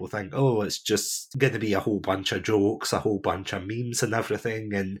maybe people think, oh, it's just going to be a whole bunch of jokes, a whole bunch of memes and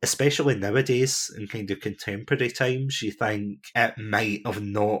everything. And especially nowadays in kind of contemporary times, you think it might have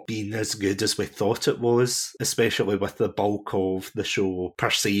not been as good as we thought it was, especially with the bulk of the show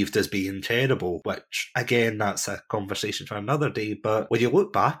perceived as being terrible, which again, that's a conversation for another day. But when you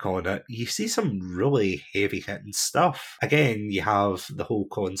look back on it, you see some really heavy hitting stuff. Again, you have the whole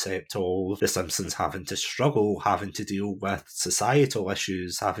concept of The Simpsons having to struggle, having to deal with societal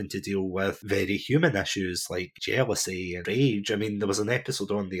issues, having to deal with very human issues like jealousy and rage. I mean, there was an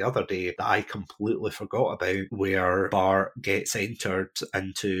episode on the other day that I completely forgot about where Bart gets entered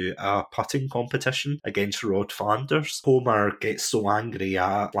into a putting competition against Rod Flanders. Homer gets so angry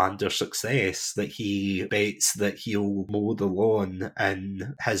at Flanders' success that he bets that he'll mow the lawn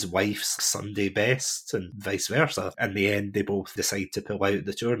in his wife's Sunday best and vice versa. In the end, they both decide to pull out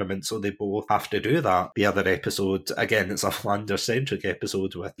the tournament, so they both have to do that. The other episode, again, it's a Flanders-centric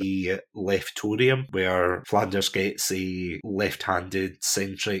episode with the Leftorium, where Flanders gets a left-handed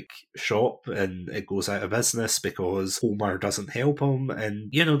centric shop and it goes out of business because Homer doesn't help him. And,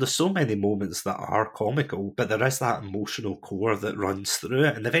 you know, there's so many moments that are comical, but there is that emotional core that runs through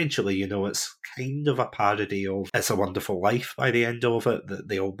it. And eventually, you know, it's kind of a parody of It's a Wonderful Life by the end of it, that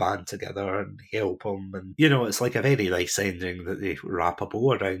they all band together and help him. And, you know, it's like a very nice ending that they wrap a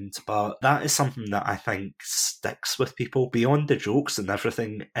bow around. But that is something that I think sticks with people. Beyond the jokes and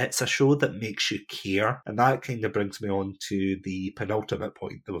everything, it's a show that makes you care. And that kind of brings me on to the penultimate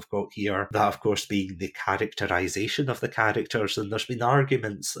point that we've got here, that of course being the characterization of the characters. And there's been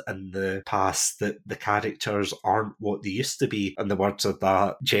arguments in the past that the characters aren't what they used to be. In the words of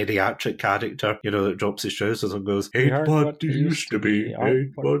that geriatric character, you know, that drops his trousers and goes, ain't what they used to be,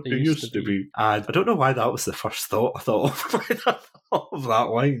 ain't what they used to be. And I don't know why that was the first thought I thought of when I thought of that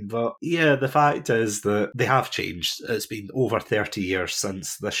line, but yeah, the fact is that they have changed. It's been over 30 years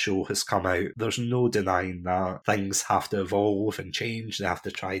since this show has come out. There's no denying that things have to evolve and change. They have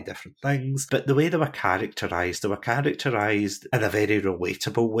to try different things. But the way they were characterised in a very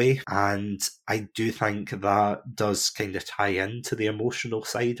relatable way. And I do think that does kind of tie into the emotional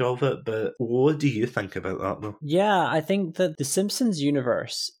side of it. But what do you think about that, though? Yeah, I think that the Simpsons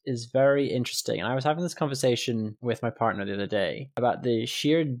universe is very interesting. And I was having this conversation with my partner the other day about the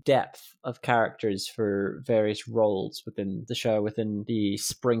sheer depth of characters for various roles within the show, within the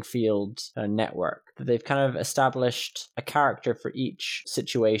Springfield network. that they've kind of established a character for each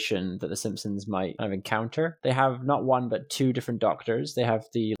situation that the Simpsons might kind of encounter. They have not one but two different doctors. They have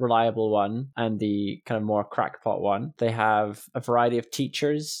the reliable one and the kind of more crackpot one. They have a variety of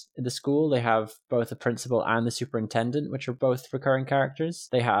teachers in the school. They have both the principal and the superintendent, which are both recurring characters.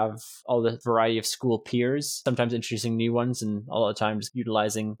 They have all the variety of school peers, sometimes introducing new ones and a lot of times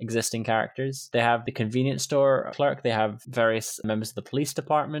utilizing existing characters. They have the convenience store clerk. They have various members of the police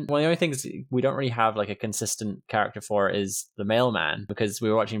department. One of the only things we don't really have like a consistent character for is the mailman, because we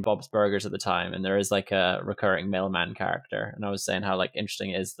were watching Bob's Burgers at the time and there is like a recurring mailman character. And I was saying how like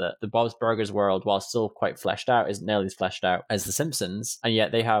interesting it is that the Bob's Burgers world, while still quite fleshed out, isn't nearly as fleshed out as the Simpsons, and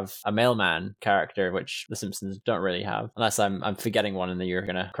yet they have a mailman character, which the Simpsons don't really have. Unless I'm forgetting one and then you're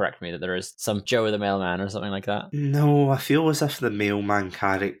gonna correct me that there is some Joe the mailman or something like that. No, I feel as if the mailman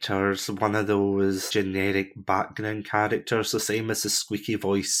character's one of those generic background characters, the same as the squeaky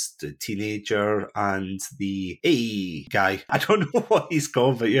voiced teenager and the A guy. I don't know what he's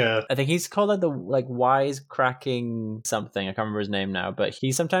called, but yeah. I think he's called like the wise cracking something. I can't remember his name now, but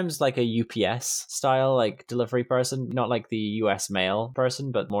he's sometimes like a UPS style like delivery person, not like the US mail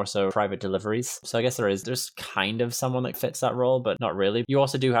person, but more so private deliveries. So I guess there's kind of someone that fits that role, but not really. You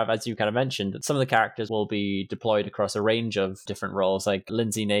also do have, as you kind of mentioned, that some of the characters will be deployed across a range of different roles, like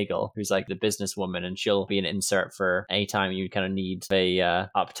Lindsay Nagel, who's like the businesswoman, and she'll be an insert for any time you kind of need a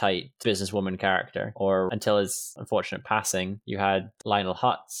uptight businesswoman character. Or until his unfortunate passing, you had Lionel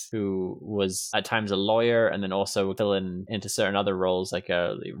Hutz, who was at times a lawyer and then also fill into certain other roles, like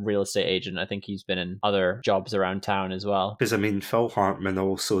a real estate agent. I think he's been in other jobs around town as well. Because, I mean, Phil Hartman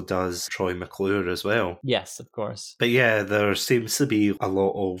also does Troy McClure as well. Yes, of course. But yeah, there seems to be a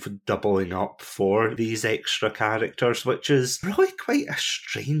lot of doubling up for these extra characters, which is really quite a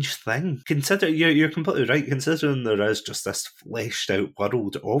strange thing. You're completely right, considering there is just this fleshed out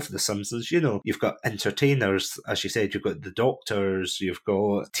world of The Simpsons. You know, you've got entertainers, as you said, you've got the doctors, you've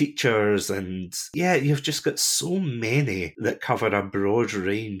got teachers, and yeah, you've just got so many that cover a broad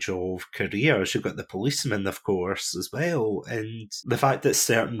range of careers. You've got the policemen, of course, as well, and the fact that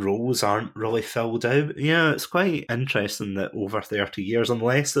certain roles aren't really filled out. Yeah, it's quite interesting that over 30 years,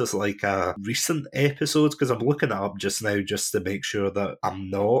 unless there's like a recent episode, because I'm looking it up just now just to make sure that I'm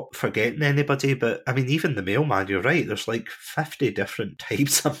not forgetting anybody, but I mean, even the mailman, you're right, there's like 50 different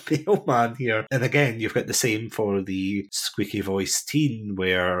types of mailman here. And again, you've got the same for the squeaky voiced teen,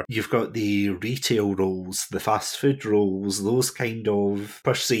 where you've got the retail roles, the fast food roles, those kind of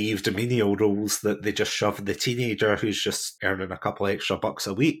perceived menial roles that they just shove the teenager who's just earning a couple extra bucks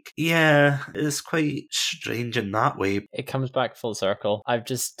a week. Yeah, it's quite strange in that way. It comes back full circle. I've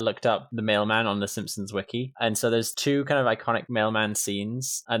just looked up the mailman on the Simpsons wiki, and so there's two kind of iconic mailman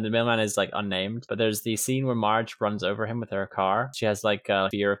scenes, and the mailman is like unnamed, but there's the scene where Marge runs over him with her car. She has like a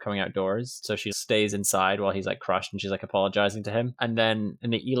fear of coming outdoors, so she stays inside while he's like crushed, and she's like apologizing to him. And then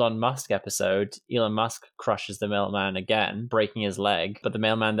in the Elon Musk episode, Elon Musk crushes the mailman again, breaking his leg, but the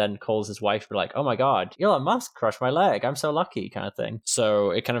mailman then calls his wife for like, oh my god, Elon Musk crushed my leg, I'm so lucky, kind of thing.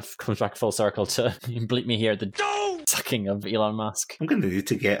 So it kind of comes back full circle to bleep me here, the sucking of Elon Musk. I'm going to need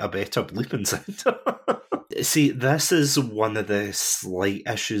to get a better bleeping sound. See, this is one of the slight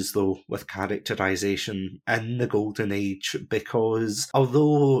issues, though, with characterisation in the Golden Age, because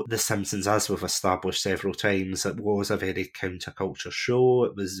although The Simpsons, as we've established several times, it was a very counterculture show,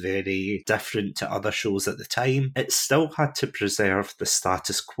 it was very different to other shows at the time, it still had to preserve the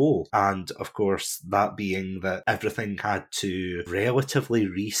status quo. And, of course, that being that everything had to relatively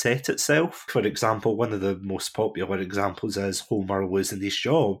reset itself. For example, one of the most popular examples is Homer losing his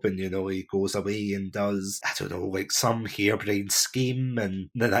job, and, you know, he goes away and does, I don't know, like some harebrained scheme, and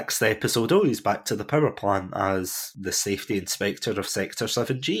the next episode, oh, he's back to the power plant as the safety inspector of Sector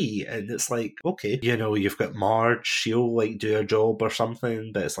 7G, and it's like, okay, you know, you've got Marge, she'll like do a job or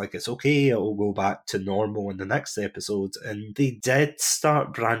something, but it's like, it's okay, it'll go back to normal in the next episode. And they did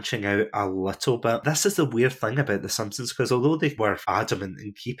start branching out a little bit. This is the weird thing about The Simpsons, because although they were adamant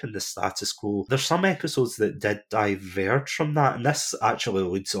in keeping the status quo, there's some episodes that did diverge from that, and this actually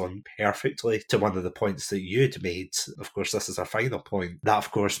leads on perfectly to one of the points that you'd made. Of course, this is our final point. That,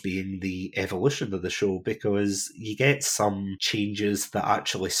 of course, being the evolution of the show, because you get some changes that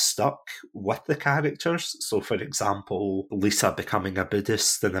actually stuck with the characters. So, for example, Lisa becoming a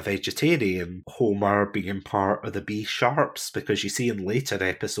Buddhist and a vegetarian, Homer being part of the B Sharps, because you see in later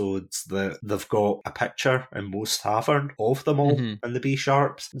episodes that they've got a picture in Moe's Tavern of them all in the B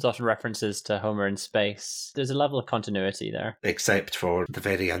Sharps. There's often references to Homer in space. There's a level of continuity there. Except for the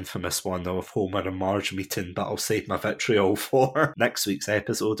very infamous one of Homer and Marge meeting, but I'll save my vitriol for next week's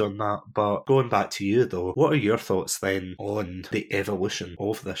episode on that. But going back to you though, what are your thoughts then on the evolution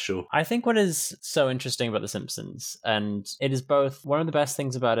of this show? I think what is so interesting about The Simpsons, and it is both one of the best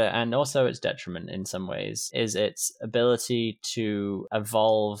things about it and also its detriment in some ways, is its ability to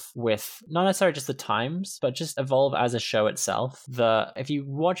evolve with not necessarily just the times, but just evolve as a show itself. If you're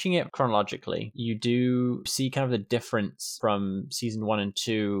watching it chronologically, you do see kind of the difference from season 1 and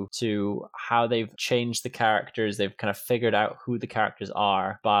 2 to how they've changed the characters. They've kind of figured out who the characters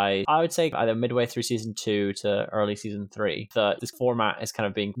are by, I would say, either midway through season 2 to early season 3. This format is kind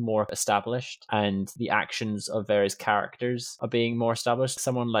of being more established, and the actions of various characters are being more established.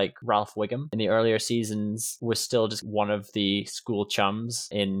 Someone like Ralph Wiggum in the earlier seasons was still just one of the school chums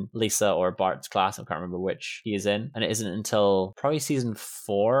in Lisa or Bart's class. I can't remember which he is in. And it isn't until probably season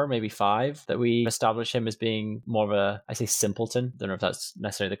 4, maybe 5, that we establish him as being more of a, I say simpleton, don't know if that's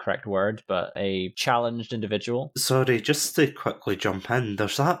necessarily the correct word, but a challenged individual. Sorry, just to quickly jump in,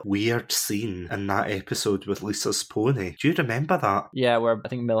 there's that weird scene in that episode with Lisa's pony. Do you remember that? Yeah, where I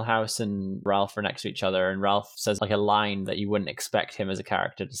think Milhouse and Ralph are next to each other, and Ralph says like a line that you wouldn't expect him as a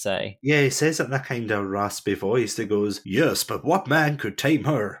character to say. Yeah, he says it in a kind of raspy voice. He goes, "Yes, but what man could tame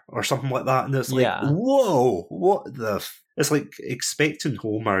her?" or something like that. And it's like, whoa, what the... It's like expecting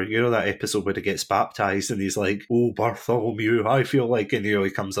Homer, you know that episode where he gets baptised and he's like, "Oh, Bartholomew, I feel like," and he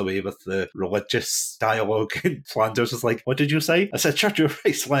comes away with the religious dialogue, and Flanders is like, "What did you say?" I said, "Shut your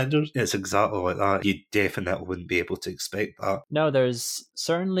face, Flanders." It's exactly like that. You definitely wouldn't be able to expect that. No, there's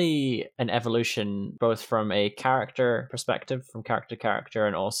certainly an evolution, both from a character perspective, from character to character,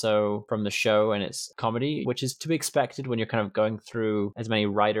 and also from the show and its comedy, which is to be expected when you're kind of going through as many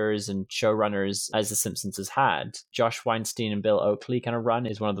writers and showrunners as The Simpsons has had. Josh Weinstein and Bill Oakley kind of run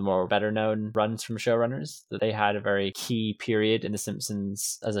is one of the more better known runs from showrunners, that they had a very key period in The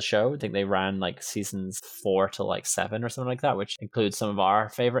Simpsons as a show. I think they ran like seasons 4 to like 7 or something like that, which includes some of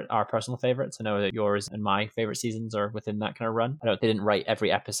our personal favorites. I know that yours and my favorite seasons are within that kind of run. I know they didn't write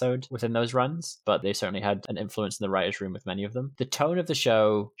every episode within those runs, but they certainly had an influence in the writer's room with many of them. The tone of the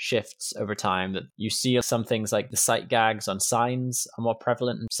show shifts over time, that you see some things like the sight gags on signs are more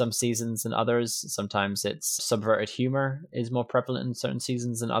prevalent in some seasons than others. Sometimes it's subverted humor is more prevalent in certain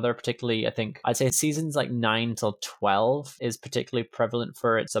seasons than other. Particularly, I think I'd say seasons like 9 till 12 is particularly prevalent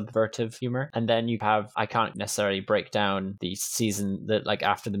for its subvertive humor. And then you have, I can't necessarily break down the season that like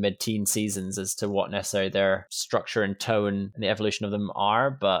after the mid-teen seasons as to what necessarily their structure and tone and the evolution of them are,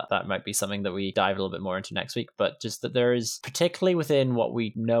 but that might be something that we dive a little bit more into next week. But just that there is, particularly within what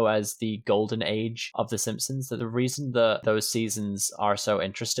we know as the golden age of The Simpsons, that the reason that those seasons are so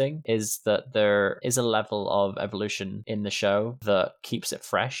interesting is that there is a level of evolution in the show that keeps it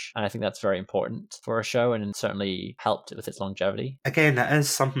fresh, and I think that's very important for a show, and certainly helped with its longevity. Again, it is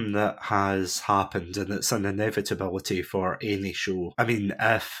something that has happened, and it's an inevitability for any show. I mean,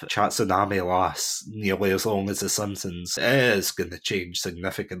 if Chatsunami lasts nearly as long as The Simpsons, it is going to change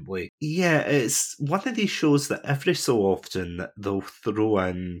significantly. Yeah, it's one of these shows that every so often they'll throw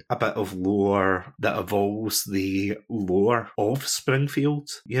in a bit of lore that evolves the lore of Springfield.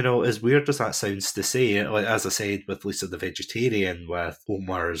 You know, as weird as that sounds to say, like as I said, with Lisa the Vegetarian, with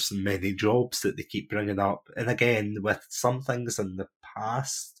Homer's many jobs that they keep bringing up, and again with some things in the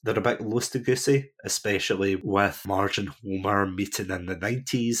past they're a bit loosey-goosey, especially with Marge and Homer meeting in the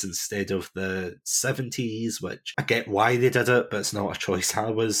 90s instead of the 70s, which I get why they did it, but it's not a choice I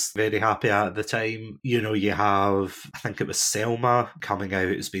was very happy at the time. You know, you have, I think it was Selma coming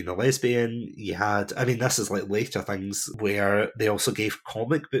out as being a lesbian. You had, I mean, this is like later things where they also gave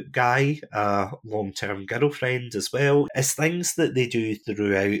Comic Book Guy a long-term girlfriend as well. It's things that they do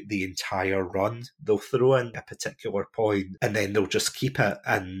throughout the entire run. They'll throw in a particular point and then they'll just keep it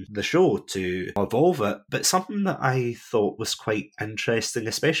in the show to evolve it. But something that I thought was quite interesting,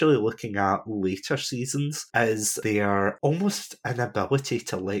 especially looking at later seasons, is their almost inability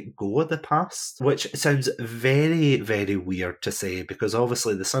to let go of the past, which sounds very, very weird to say, because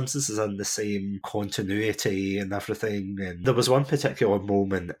obviously The Simpsons is in the same continuity and everything. And there was one particular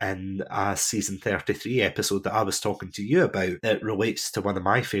moment in a season 33 episode that I was talking to you about that relates to one of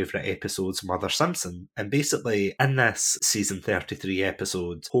my favourite episodes, Mother Simpson. And basically in this season 33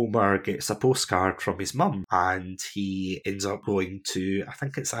 episode, Homer gets a postcard from his mum and he ends up going to, I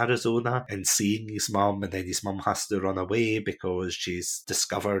think it's Arizona, and seeing his mum, and then his mum has to run away because she's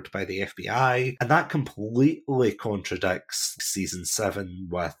discovered by the FBI. And that completely contradicts season 7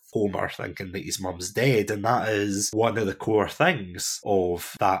 with Homer thinking that his mum's dead, and that is one of the core things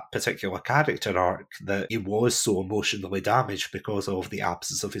of that particular character arc, that he was so emotionally damaged because of the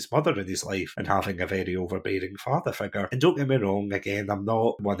absence of his mother in his life and having a very overbearing father figure. And don't get me wrong, again, I'm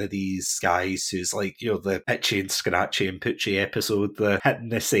not one of these guys who's like, the itchy and scratchy and poochy episode, the hitting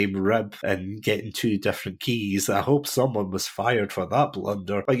the same rib and getting two different keys. I hope someone was fired for that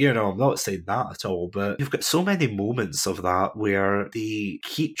blunder. But, I'm not saying that at all. But you've got so many moments of that where they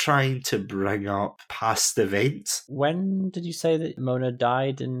keep trying to bring up past events. When did you say that Mona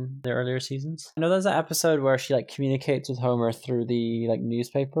died in the earlier seasons? I know there's that episode where she communicates with Homer through the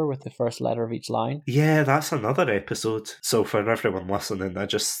newspaper with the first letter of each line. Yeah, that's another episode. So for everyone listening, I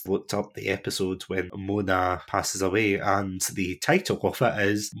just looked up the episode when Mona passes away, and the title of it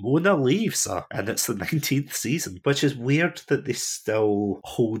is Mona Leaves Her, and it's the 19th season, which is weird that they still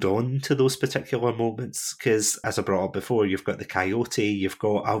hold on to those particular moments, because as I brought up before, you've got the coyote, you've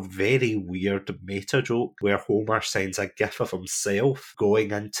got a very weird meta joke where Homer sends a gif of himself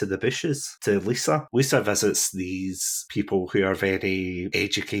going into the bushes to Lisa. Lisa visits these people who are very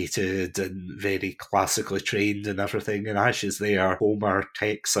educated and very classically trained and everything, and as she's there, Homer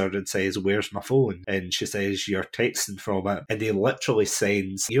texts her and says, "Where's my phone?" And she says, "You're texting from it." And he literally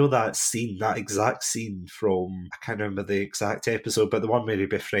sends, that scene, that exact scene from, I can't remember the exact episode, but the one where he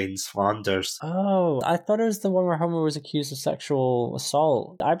befriends Flanders. Oh, I thought it was the one where Homer was accused of sexual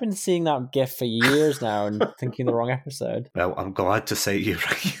assault. I've been seeing that gif for years now and thinking the wrong episode. Well, I'm glad to say you're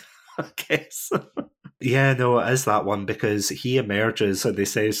right, I guess. Yeah, no, it is that one, because he emerges and he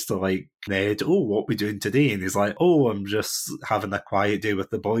says to Ned, "Oh, what are we doing today?" And he's like, "Oh, I'm just having a quiet day with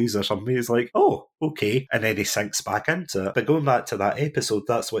the boys or something." He's like, "Oh, okay." And then he sinks back into it. But going back to that episode,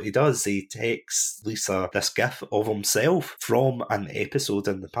 that's what he does. He texts Lisa this gif of himself from an episode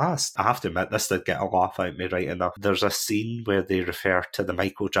in the past. I have to admit, this did get a laugh out of me right enough. There's a scene where they refer to the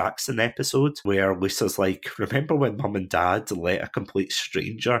Michael Jackson episode where Lisa's like, "Remember when Mum and Dad let a complete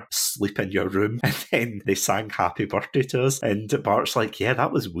stranger sleep in your room?" And then they sang Happy Birthday to us. And Bart's like, "Yeah,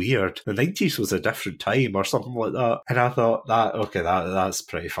 that was weird. The 90s was a different time," or something like that. And I thought, that's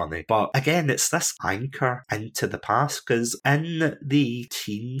pretty funny. But again, it's this anchor into the past, because in the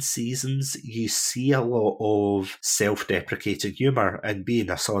teen seasons, you see a lot of self-deprecating humour. And being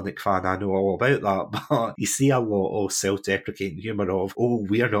a Sonic fan, I know all about that. But you see a lot of self-deprecating humour of, "Oh,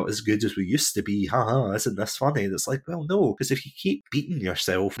 we're not as good as we used to be. Haha, isn't this funny?" And it's like, well, no, because if you keep beating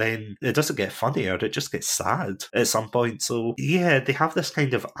yourself, then it doesn't get funnier. It just gets sad at some point. So yeah, they have this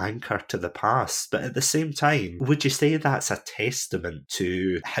kind of anchor to the past, but at the same time, would you say that's a testament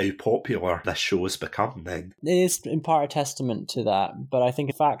to how popular this show has become then? It is in part a testament to that, but I think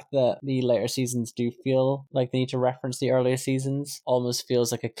the fact that the later seasons do feel like they need to reference the earlier seasons almost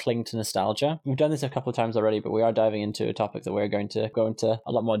feels like a cling to nostalgia. We've done this a couple of times already, but we are diving into a topic that we're going to go into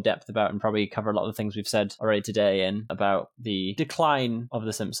a lot more depth about and probably cover a lot of the things we've said already today and about the decline of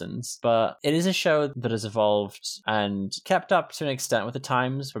The Simpsons. But it is a show that has evolved and kept up to an extent with the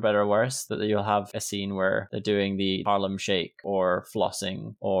times, for better or worse, that you'll have a scene where they're doing the Harlem Shake or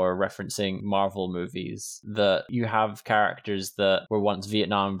flossing or referencing Marvel movies, that you have characters that were once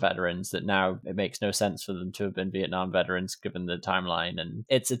Vietnam veterans that now it makes no sense for them to have been Vietnam veterans given the timeline. And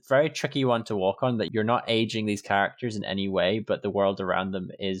it's a very tricky one to walk on, that you're not aging these characters in any way, but the world around them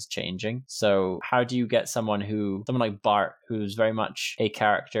is changing. So how do you get someone like Bart, who's very much a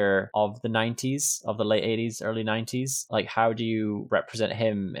character of the 90s, of the late 80s, early 90s, how do you represent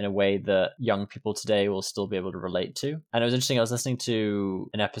him in a way that young people today will still be able to relate to? And it was interesting, I was listening to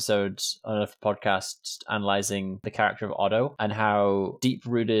an episode on a podcast analyzing the character of Otto and how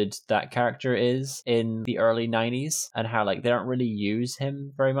deep-rooted that character is in the early 90s, and how they don't really use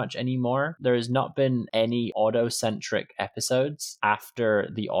him very much anymore. There has not been any Otto-centric episodes after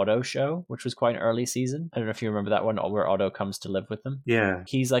the Otto show, which was quite an early season. I don't know if you remember that one, where Otto comes to live with them. Yeah.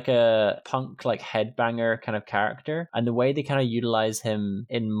 He's like a punk, headbanger kind of character, and the way they kind of utilize him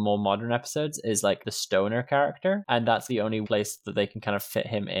in more modern episodes is the stoner character, and that's the only place that they can kind of fit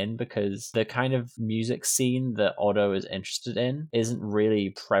him in, because the kind of music scene that Otto is interested in isn't really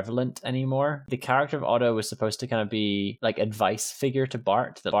prevalent anymore. The character of Otto was supposed to kind of be advice figure to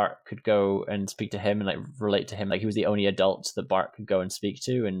Bart, that Bart could go and speak to him and relate to him. He was the only adult that Bart could go and speak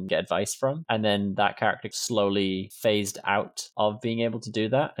to and get advice from, and then that character slowly phased out of being able to do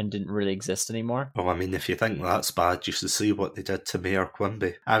that and didn't really exist anymore. Well, I mean, if you think that's bad, you should see what they did to Mayor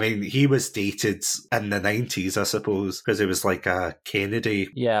Quimby. I mean, he was dated in the 90s, I suppose, because he was a Kennedy.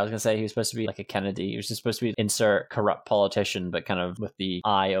 Yeah, I was going to say he was supposed to be a Kennedy. He was just supposed to be insert corrupt politician, but kind of with the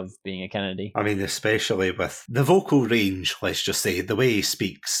eye of being a Kennedy. I mean, especially with the vocal range, let's just say. The way he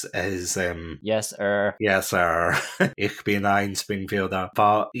speaks is... Yes, Yes, sir. Ich bin ein Springfielder.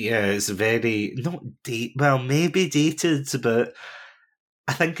 But yeah, it's very... maybe dated, but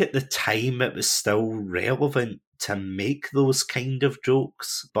I think at the time it was still relevant to make those kind of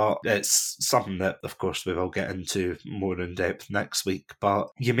jokes, but it's something that, of course, we will get into more in depth next week. But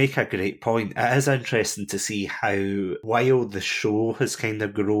you make a great point. It is interesting to see how, while the show has kind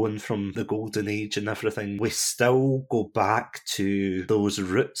of grown from the golden age and everything, we still go back to those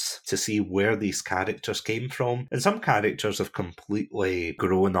roots to see where these characters came from. And some characters have completely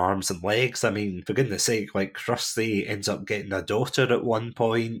grown arms and legs. I mean, for goodness sake, like Krusty ends up getting a daughter at one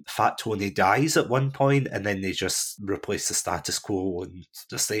point, Fat Tony dies at one point, and then they just replace the status quo and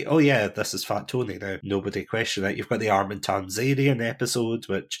just say, oh yeah, this is Fat Tony now. Nobody question it. You've got the Armin Tanzarian episode,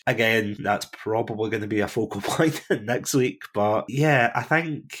 which, again, that's probably going to be a focal point next week. But yeah, I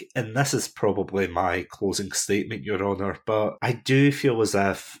think, and this is probably my closing statement, Your Honour, but I do feel as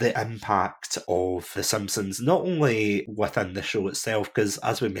if the impact of The Simpsons, not only within the show itself, because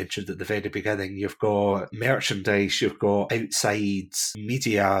as we mentioned at the very beginning, you've got merchandise, you've got outside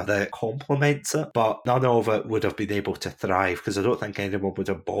media that complements it, but none of it would have been able to thrive, because I don't think anyone would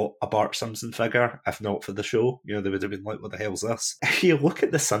have bought a Bart Simpson figure if not for the show. You know, they would have been like, what the hell's this? If you look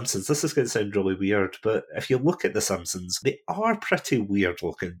at The Simpsons, this is going to sound really weird, but if you look at The Simpsons, they are pretty weird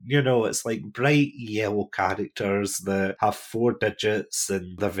looking. You know, it's like bright yellow characters that have 4 digits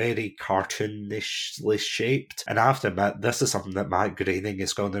and they're very cartoonishly shaped. And I have to admit, this is something that Matt Groening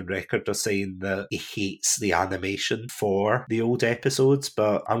has gone on record of saying that he hates the animation for the old episodes,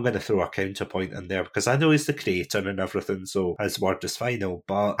 but I'm going to throw a counterpoint in there because I know he's the creator and everything, so his word is final.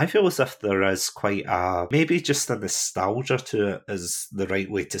 But I feel as if there is quite a, maybe just a nostalgia to it is the right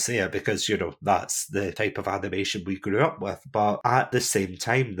way to say it, because, you know, that's the type of animation we grew up with. But at the same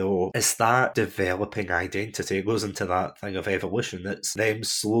time, though, it's that developing identity. It goes into that thing of evolution. It's them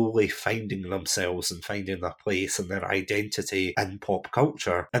slowly finding themselves and finding their place and their identity in pop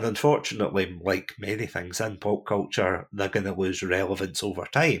culture. And unfortunately, like many things in pop culture, they're going to lose relevance over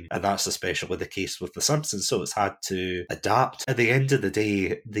time. And that's especially the case with The Simpsons, so it's had to adapt. At the end of the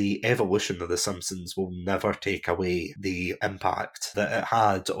day, the evolution of The Simpsons will never take away the impact that it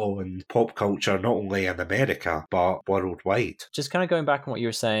had on pop culture, not only in America, but worldwide. Just kind of going back on what you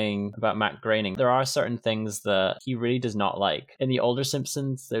were saying about Matt Groening, there are certain things that he really does not like. In the older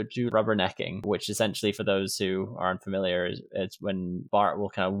Simpsons, they would do rubbernecking, which essentially, for those who are unfamiliar, is when Bart will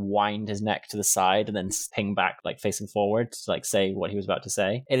kind of wind his neck to the side and then ping back, like facing forward, to like say what he was about to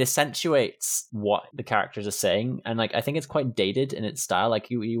say. It accentuates what the characters are saying, and like I think it's quite dated in its style. Like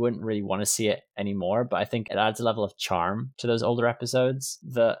you wouldn't really want to see it anymore, but I think it adds a level of charm to those older episodes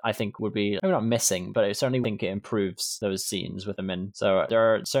that I think would be maybe not missing, but I certainly think it improves those scenes with them in. So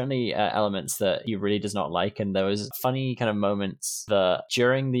there are certainly elements that he really does not like, and those funny kind of moments that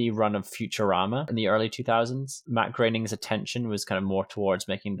during the run of Futurama in the early 2000s, Matt Groening's attention was kind of more towards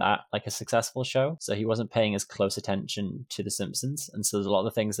making that like a successful show. So he wasn't paying as close attention to The Simpsons, and so there's a lot of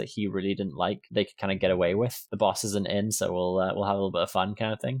the things that he really didn't like they could kind of get away with. The boss isn't in, so we'll have a little bit of fun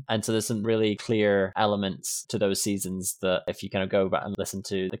kind of thing. And so there's some really clear elements to those seasons that if you kind of go back and listen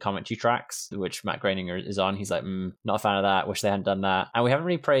to the commentary tracks, which Matt Groening is on, he's like, not a fan of that, wish they hadn't done that. And we haven't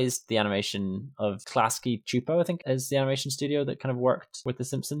really praised the animation of Klasky Chupo, I think, is the animation studio that kind of worked with The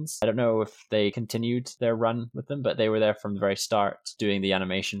Simpsons. I don't know if they continued their run with them, but they were there from the very start doing the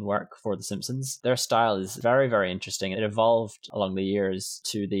animation work for The Simpsons. Their style is very, very interesting. It evolved along the years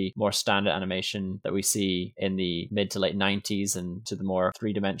to the more standard animation that we see in the mid to late 90s and to the more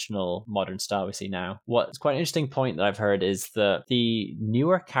three-dimensional modern style we see now. What's quite an interesting point that I've heard is that the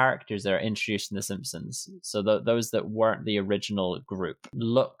newer characters that are introduced in The Simpsons, so those that weren't the original group,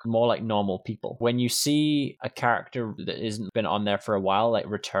 look more like normal people. When you see a character that isn't been on there for a while, like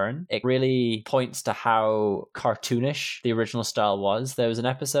return, it really points to how cartoonish the original style was. There was an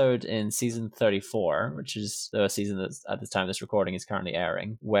episode in season 34, which is the season that's at the time this recording is currently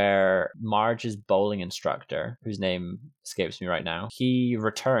airing, where Marge's bowling instructor, whose name escapes me right now, he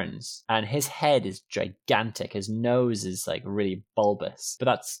returns and his head is gigantic. His nose is like really bulbous, but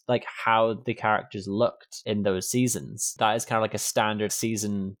that's like how the characters looked in those seasons. That is kind of like a standard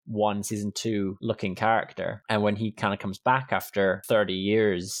season 1, season 2 looking character. And when he kind of comes back after 30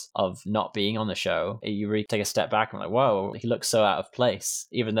 years of not being on the show, you really take a step back and like, whoa, he looks so out of place,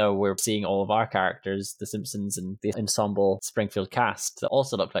 even though we're seeing all of our characters, The Simpsons and the ensemble Springfield cast, that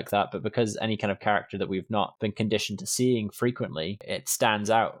also look like that. But because any kind of character that we've not been conditioned to seeing frequently, it stands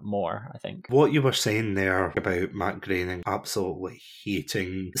out more, I think. What you were saying there about Matt Groening absolutely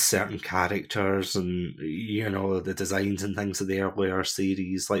hating certain characters and, you know, the designs and things of the earlier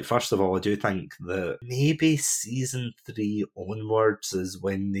series, like, first of all, I do think that maybe season 3 onwards is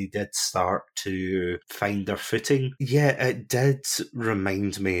when they did start to find their footing. Yeah, it did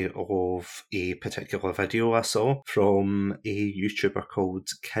remind me of a particular video I saw from a YouTuber called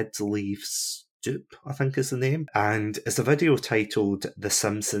Kid Leaves Dupe, I think is the name, and it's a video titled The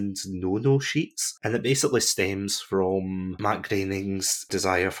Simpsons No-No Sheets, and it basically stems from Matt Groening's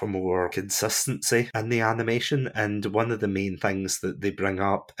desire for more consistency in the animation, and one of the main things that they bring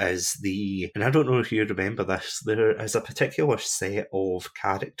up is and I don't know if you remember this, there is a particular set of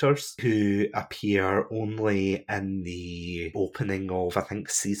characters who appear only in the opening of, I think,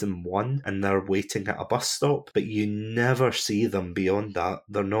 season 1, and they're waiting at a bus stop, but you never see them beyond that.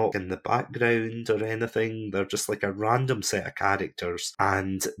 They're not in the background or anything, they're just like a random set of characters,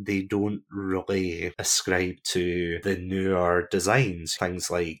 and they don't really ascribe to the newer designs. Things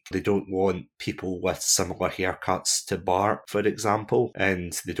like they don't want people with similar haircuts to Bart, for example,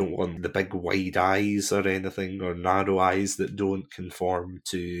 and they don't want the big wide eyes or anything, or narrow eyes that don't conform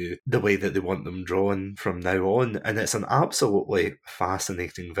to the way that they want them drawn from now on. And it's an absolutely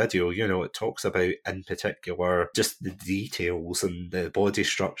fascinating video. You know, it talks about, in particular, just the details and the body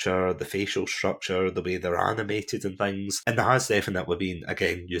structure, the facial structure, the way they're animated and things. And there has definitely been,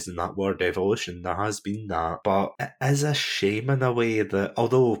 again, using that word evolution, there has been that. But it is a shame in a way that,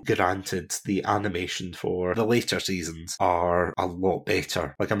 although granted, the animation for the later seasons are a lot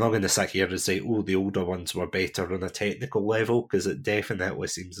better. Like, I'm not going to sit here and say, oh, the older ones were better on a technical level, because it definitely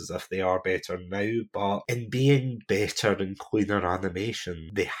seems as if they are better now. But in being better and cleaner animation,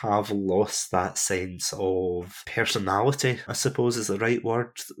 they have lost that sense of personality, I suppose is the right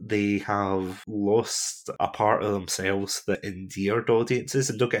word. They have lost a part of themselves that endeared audiences.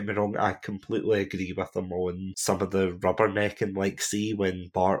 And don't get me wrong, I completely agree with them on some of the rubbernecking, like, see when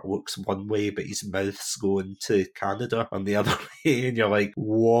Bart looks one way but his mouth's going to Canada on the other way, and you're like,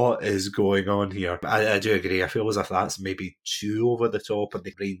 what is going on here? I do agree. I feel as if that's maybe too over the top and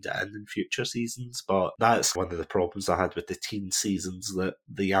they reined it in future seasons, but that's one of the problems I had with the teen seasons, that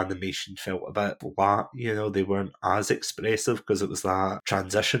the animation felt a bit flat. You know, they weren't as expressive because it was that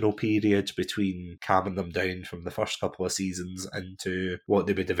transitional period between calming them down from the first couple of seasons into what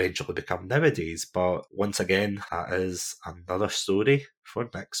they would eventually become nowadays. But once again, that is another story for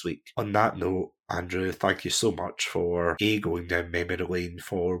next week. On that note, Andrew, thank you so much for going down memory lane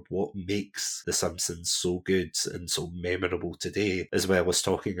for what makes The Simpsons so good and so memorable today, as well as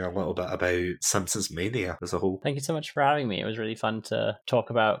talking a little bit about Simpsons Mania as a whole. Thank you so much for having me. It was really fun to talk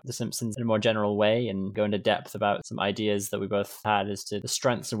about The Simpsons in a more general way and go into depth about some ideas that we both had as to the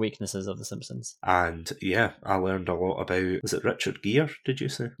strengths and weaknesses of The Simpsons. And yeah, I learned a lot about, was it Richard Gere, did you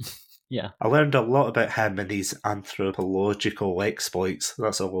say? Yeah. I learned a lot about him and his anthropological exploits.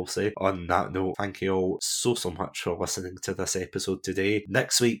 That's all I'll say. On that note, thank you all so much for listening to this episode today.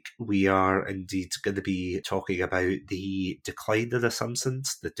 Next week, we are indeed going to be talking about the decline of The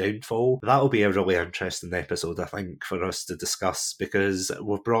Simpsons, the downfall. That'll be a really interesting episode, I think, for us to discuss, because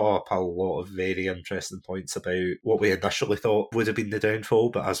we've brought up a lot of very interesting points about what we initially thought would have been the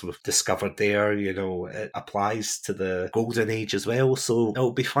downfall, but as we've discovered there, you know, it applies to the golden age as well. So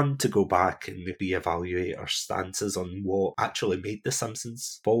it'll be fun to go back and reevaluate our stances on what actually made The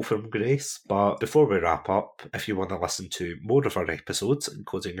Simpsons fall from grace. But before we wrap up, if you want to listen to more of our episodes,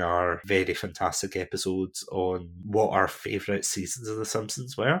 including our very fantastic episodes on what our favourite seasons of The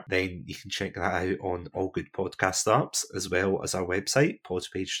Simpsons were, then you can check that out on all good podcast apps, as well as our website,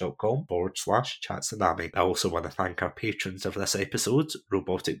 podpage.com/chatsunami. I also want to thank our patrons of this episode,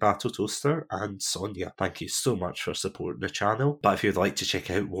 Robotic Battle Toaster and Sonia. Thank you so much for supporting the channel. But if you'd like to check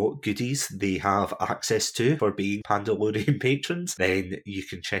out what goodies they have access to for being Pandalorian patrons, then you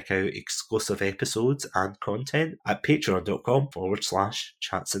can check out exclusive episodes and content at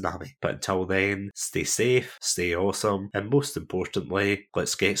patreon.com/chatsunami. But until then, stay safe, stay awesome, and most importantly,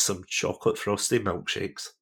 let's get some chocolate frosty milkshakes.